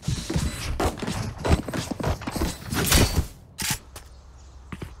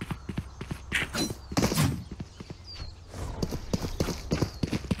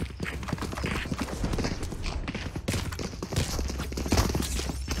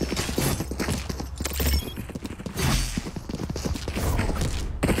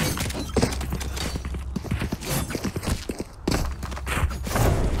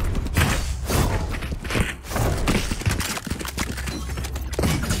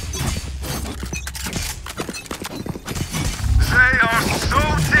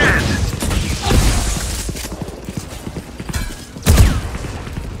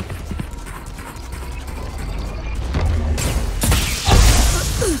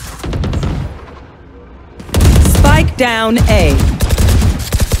 Down A.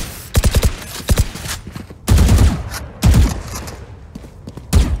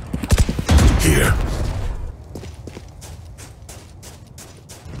 Here.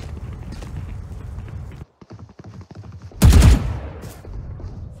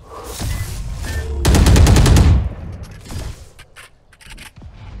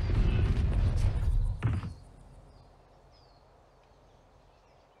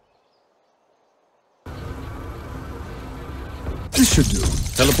 This should do.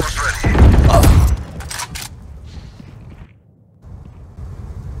 Teleport.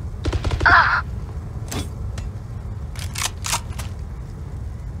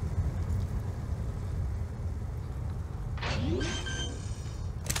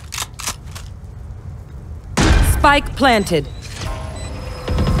 Spike planted.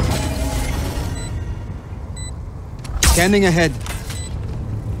 Scanning ahead.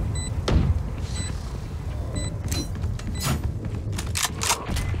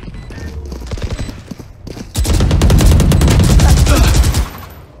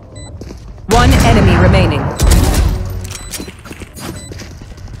 One enemy remaining.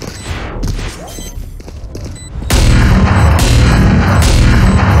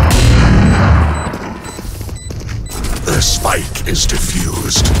 The spike is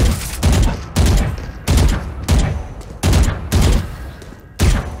defused.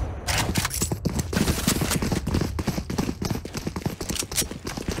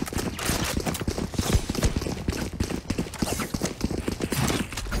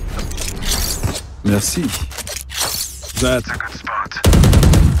 Merci. That's a good spot.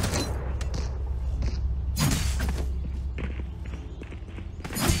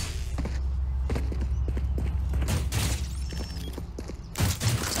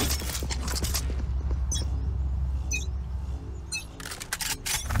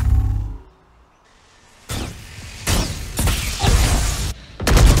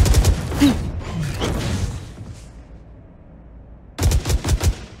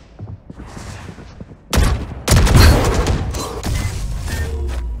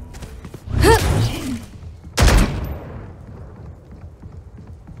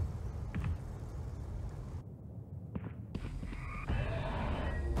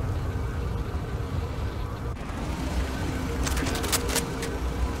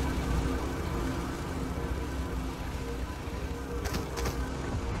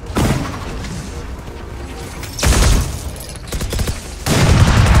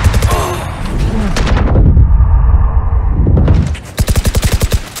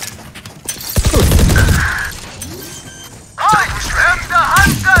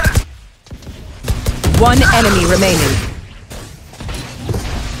 One enemy remaining.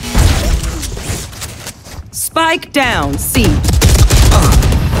 Spike down, C.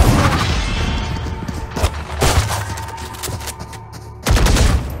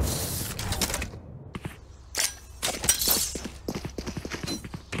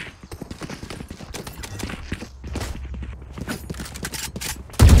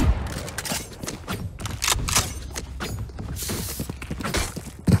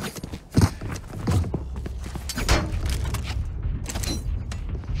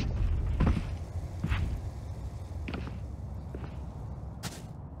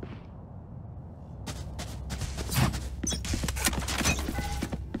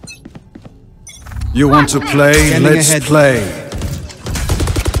 You want to play? Scanning Let's ahead. play.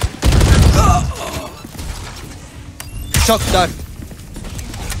 Shock dart.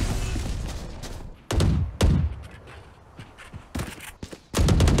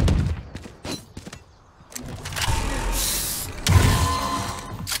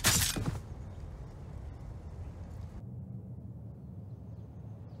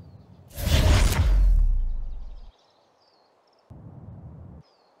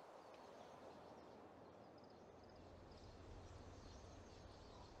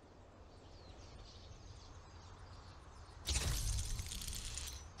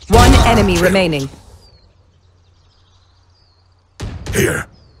 enemy remaining. Here.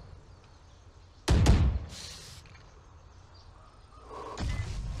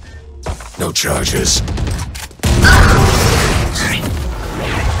 No charges.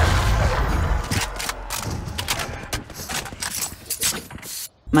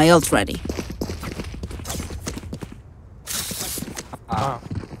 My ult's ready.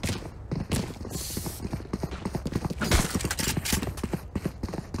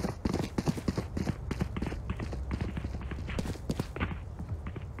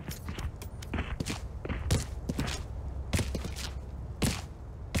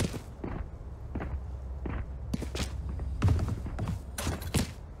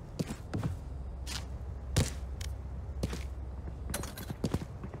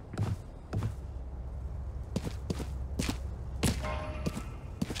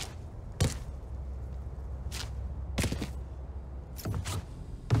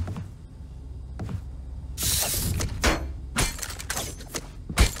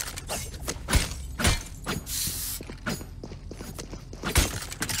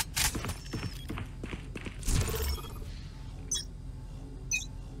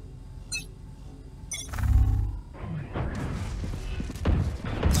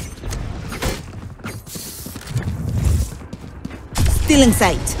 Still in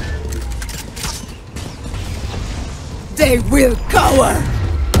sight. They will cower!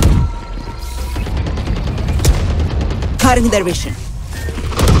 Cutting their vision.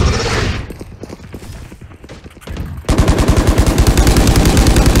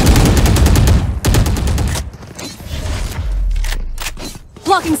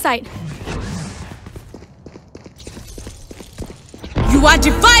 Blocking sight. You are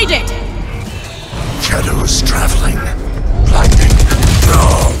divided! Shadows traveling. Blinding.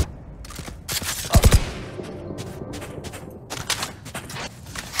 No!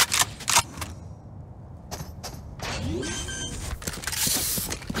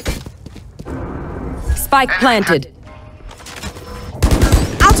 Spike planted.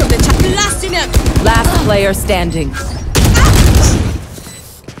 Out of the chat, blasting him! Last player standing.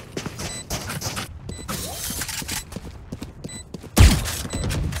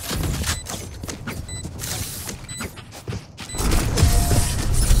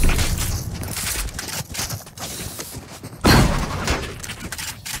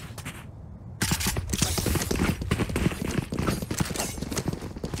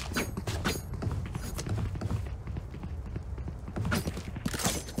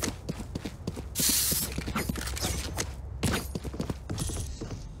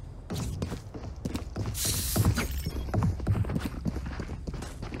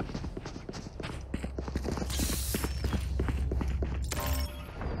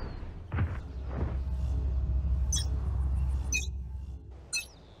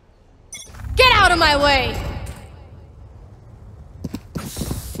 Get out of my way!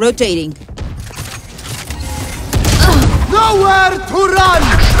 Rotating. Nowhere to run!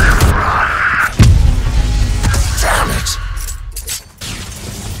 Damn it!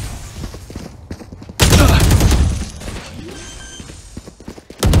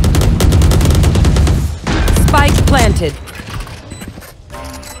 Spike planted.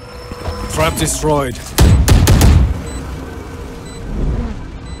 Trap destroyed.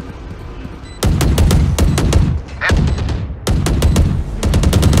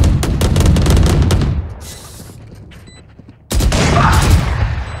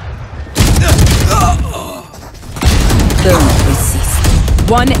 Don't resist.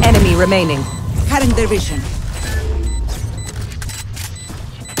 One enemy remaining. Cutting their vision.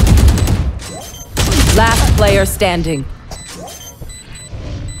 Last player standing.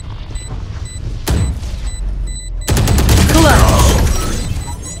 Clutch.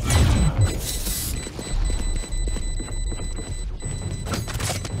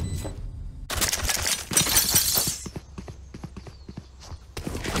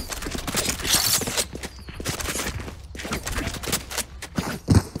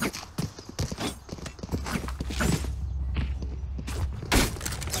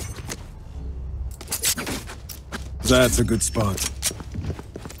 That's a good spot.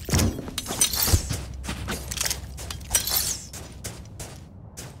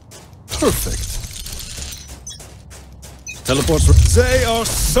 Perfect. Teleports. They are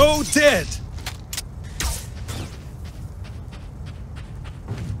so dead.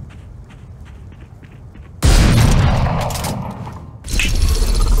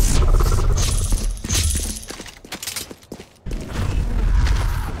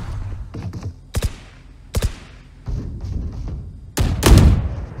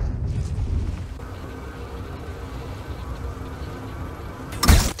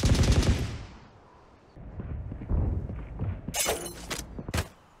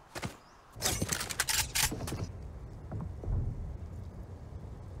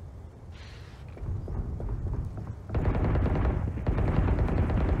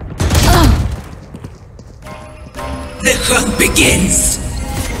 The hunt begins!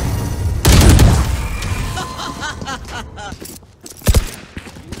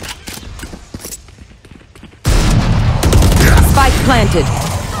 Spike planted.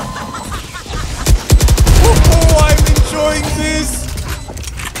 Oh, I'm enjoying this!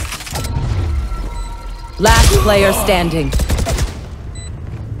 Last player standing.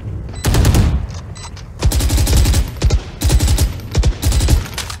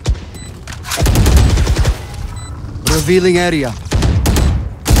 Revealing area.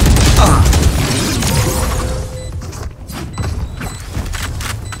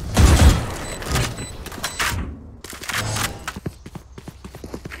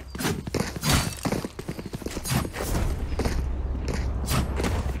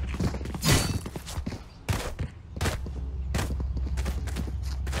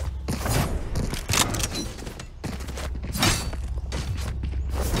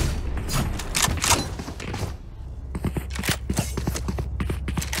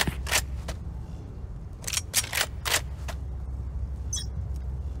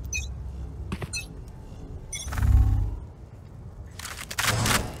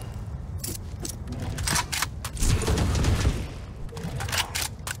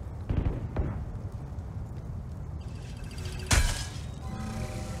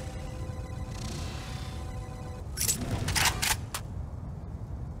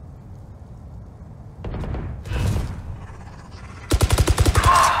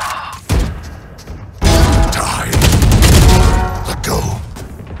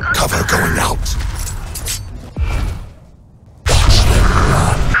 Cover going out.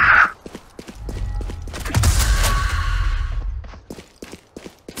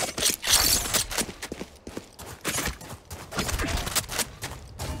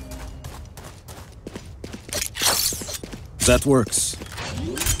 That works.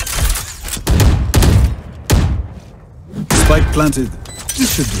 Spike planted.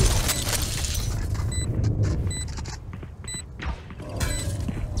 This should do.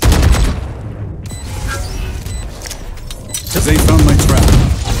 They found my trap.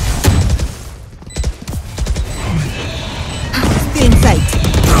 Stay in sight.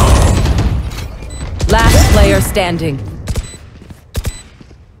 Last player standing.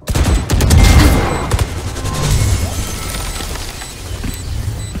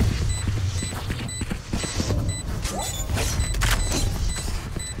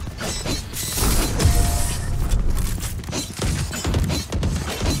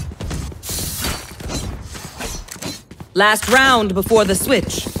 Last round before the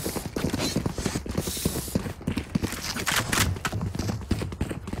switch.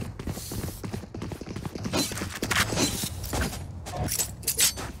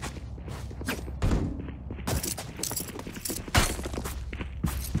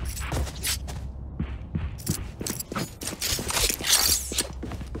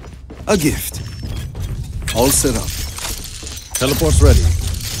 A gift. All set up. Teleport's ready.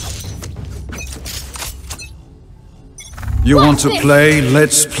 You want to play?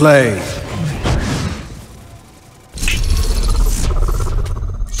 Let's play.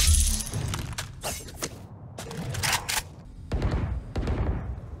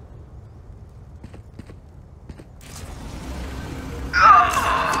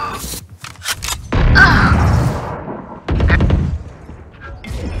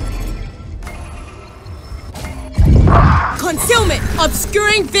 Concealment!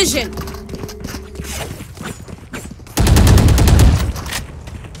 Obscuring vision!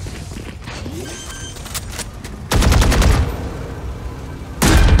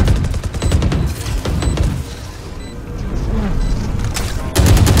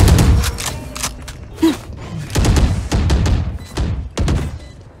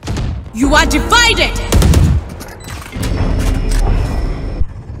 You are divided!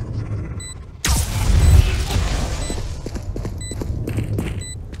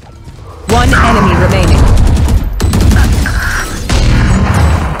 One enemy remaining.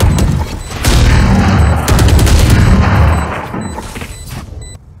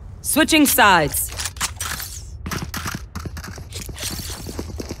 Switching sides.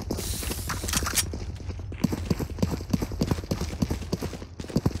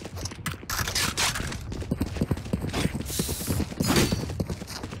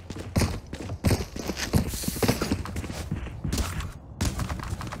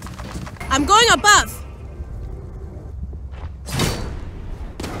 I'm going above!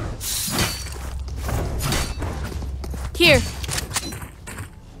 Here.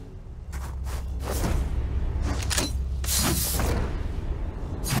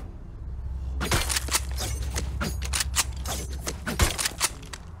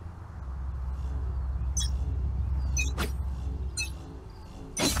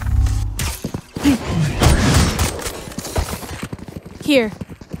 Here.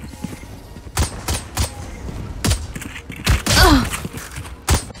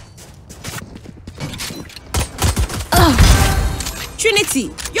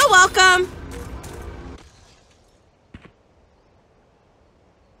 Trinity, you're welcome.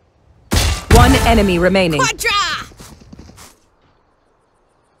 One enemy remaining. Quadra!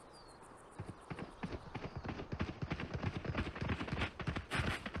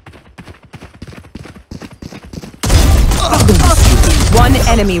 One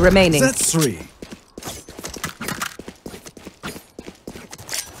enemy remaining. That's 3.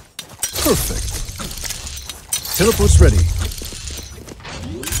 Perfect. Teleport's ready.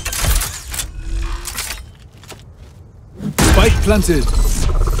 Spike planted.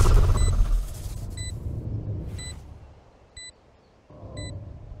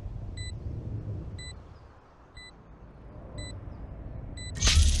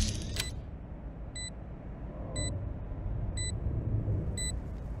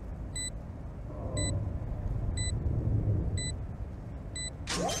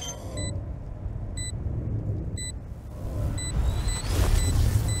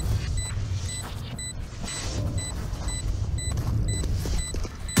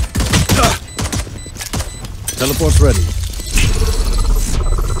 Teleport's ready.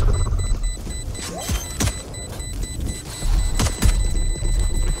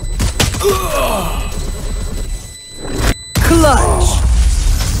 Clutch.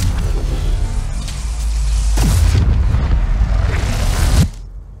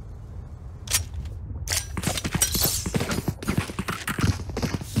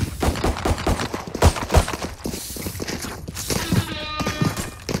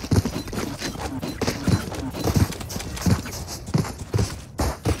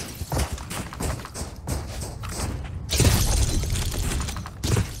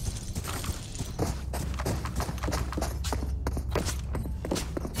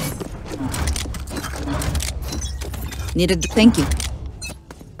 Needed. Thank you.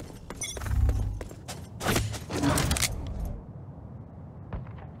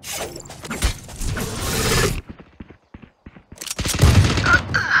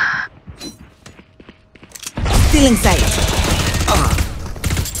 Still inside.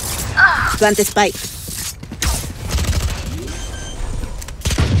 Plant the spike.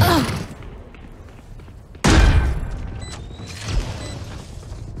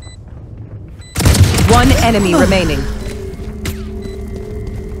 One enemy remaining.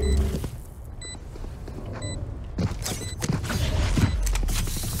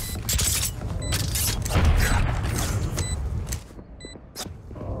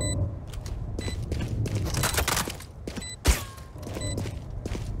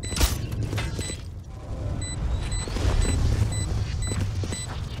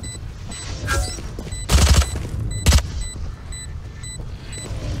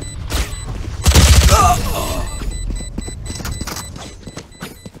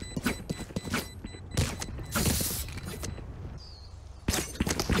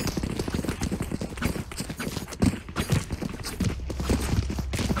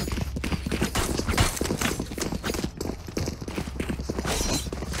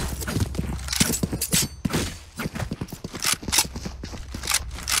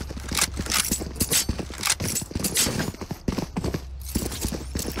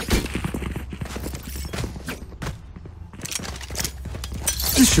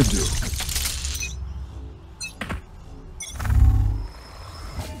 This should do.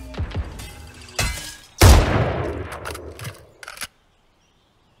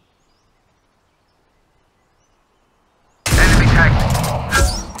 Enemy tag.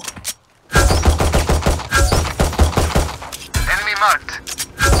 Enemy marked.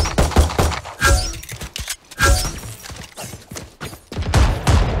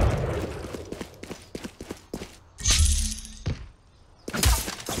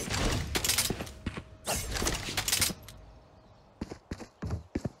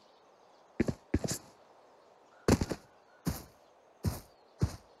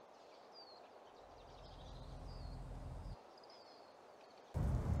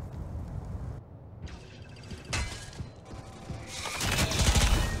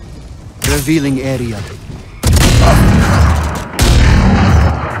 Revealing area.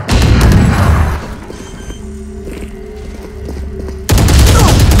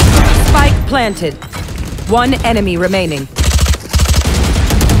 Spike planted. One enemy remaining.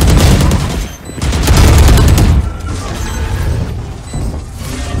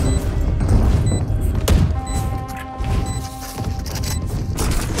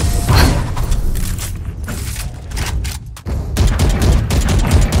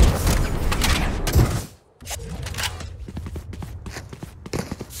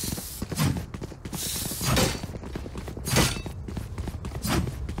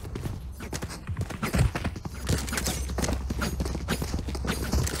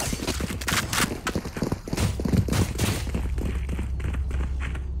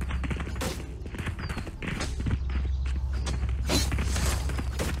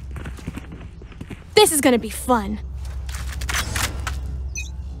 This is gonna be fun.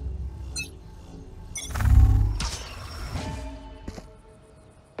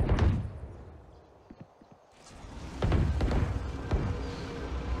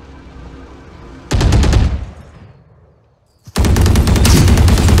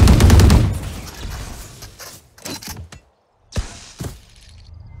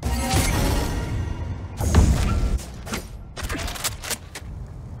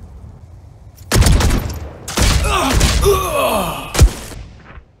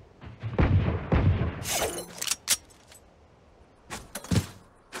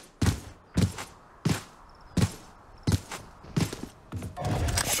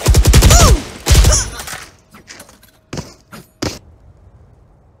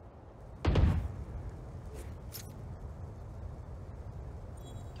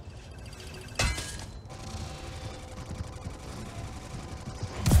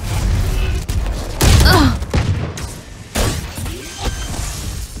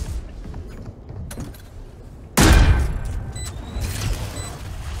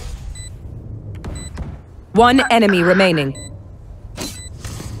 One enemy remaining.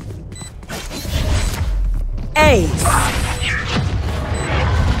 Ace.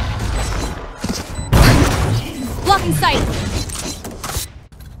 Blocking sight.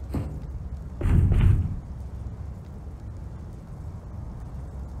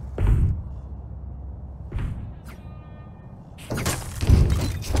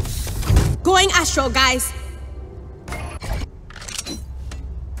 Going Astro, guys.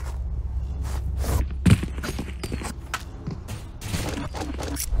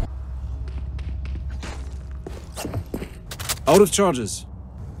 Out of charges.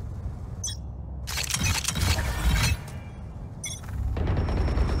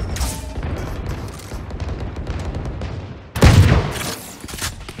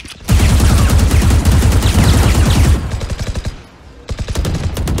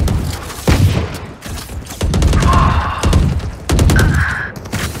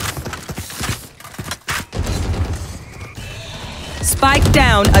 Spike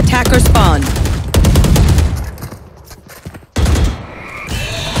down, attacker spawn.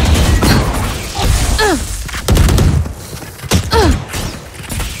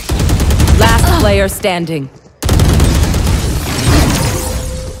 Last player standing.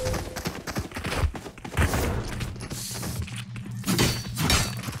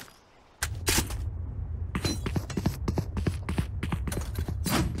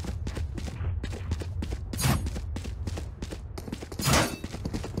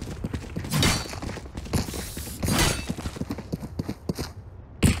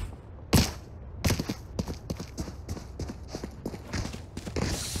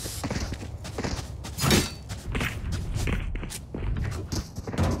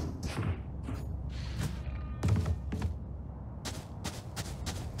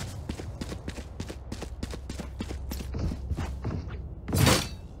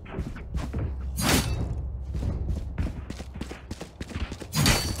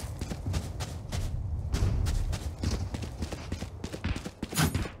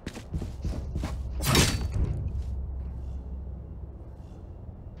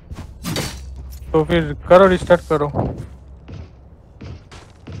 तो फिर करो, restart करो।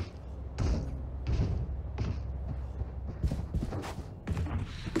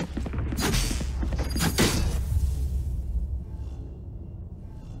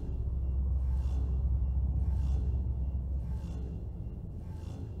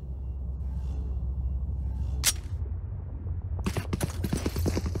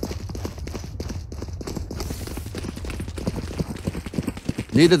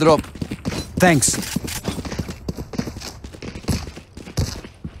 Need a drop. Thanks.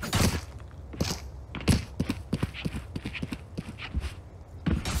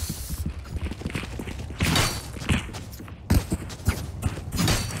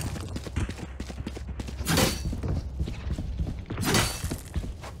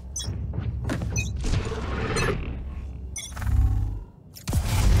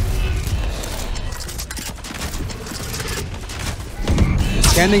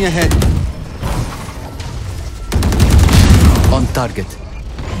 Scanning ahead. On target.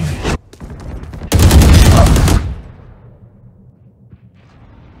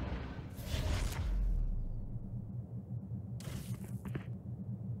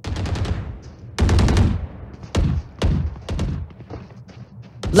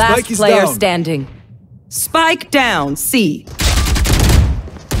 Last Spike is player down. standing. Spike down, C.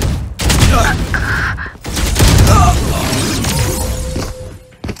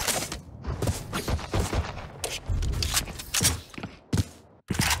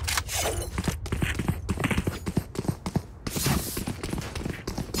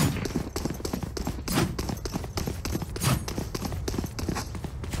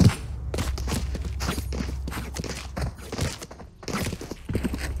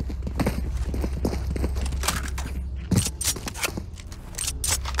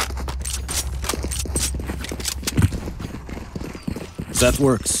 That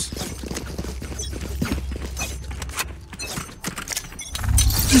works.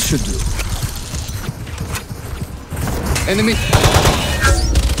 This should do. Enemy.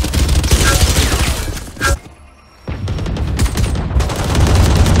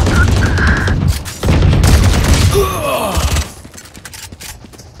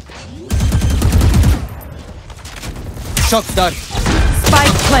 Shock dart.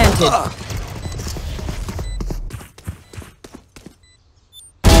 Spike planted.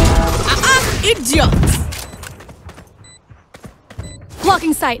 Idiots!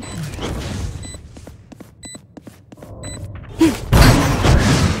 Blocking sight.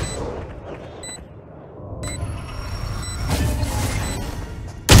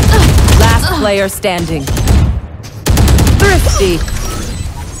 Last player standing. Thrifty.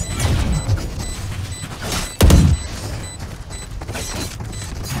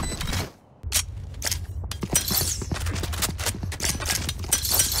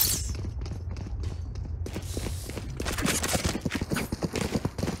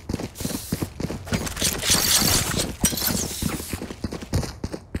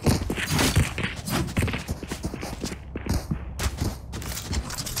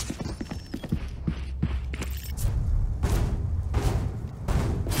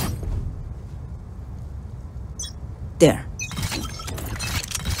 There.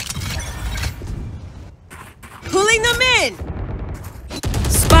 Pulling them in!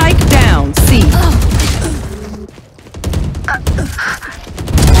 Spike down. C.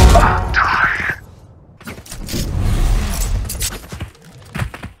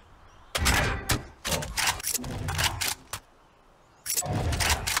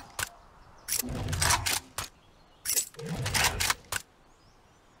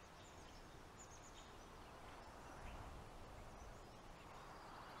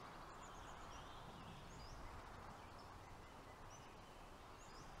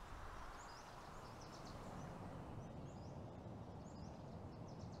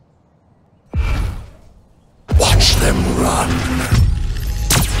 Watch them run.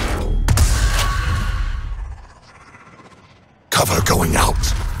 Cover going out.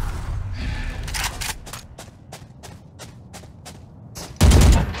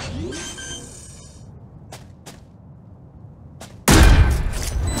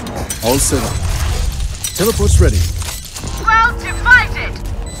 All set up. Teleport's ready. Well divided.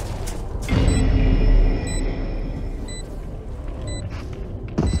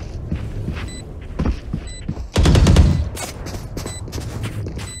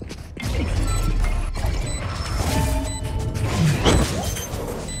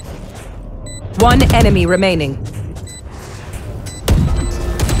 One enemy remaining.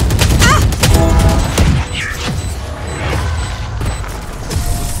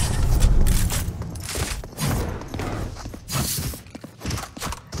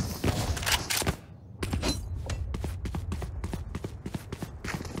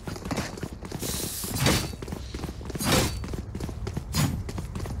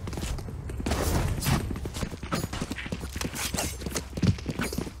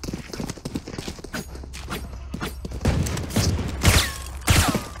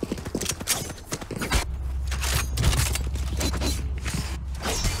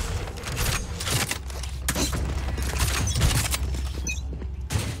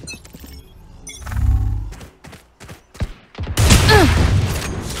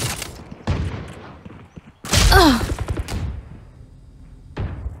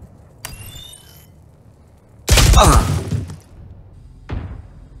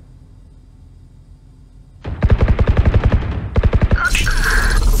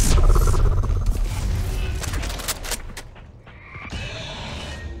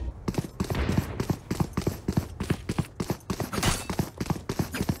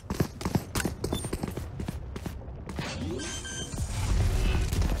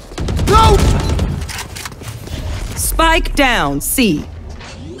 Spike down. C.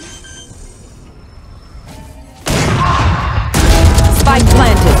 Spike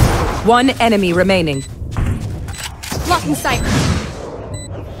planted. One enemy remaining. Blocking sight.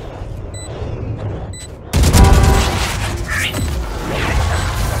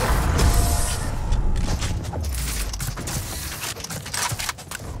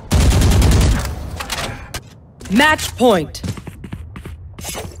 Match point.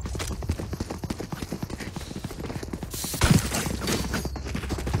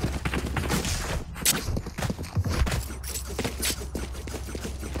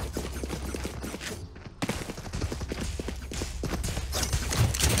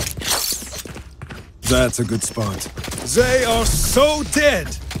 That's a good spot. They are so dead!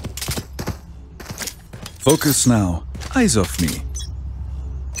 Focus now. Eyes off me.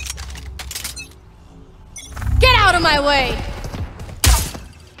 out of my way!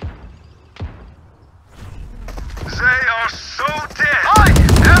 They are so dead. I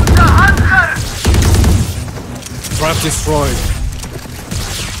am the hunter. Trap destroyed.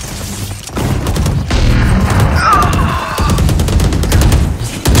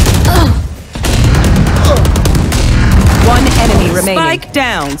 One enemy remaining. Spike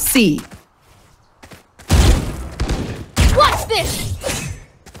down, C. Watch this!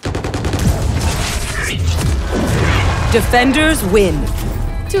 Defenders win.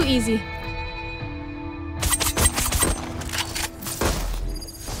 Too easy.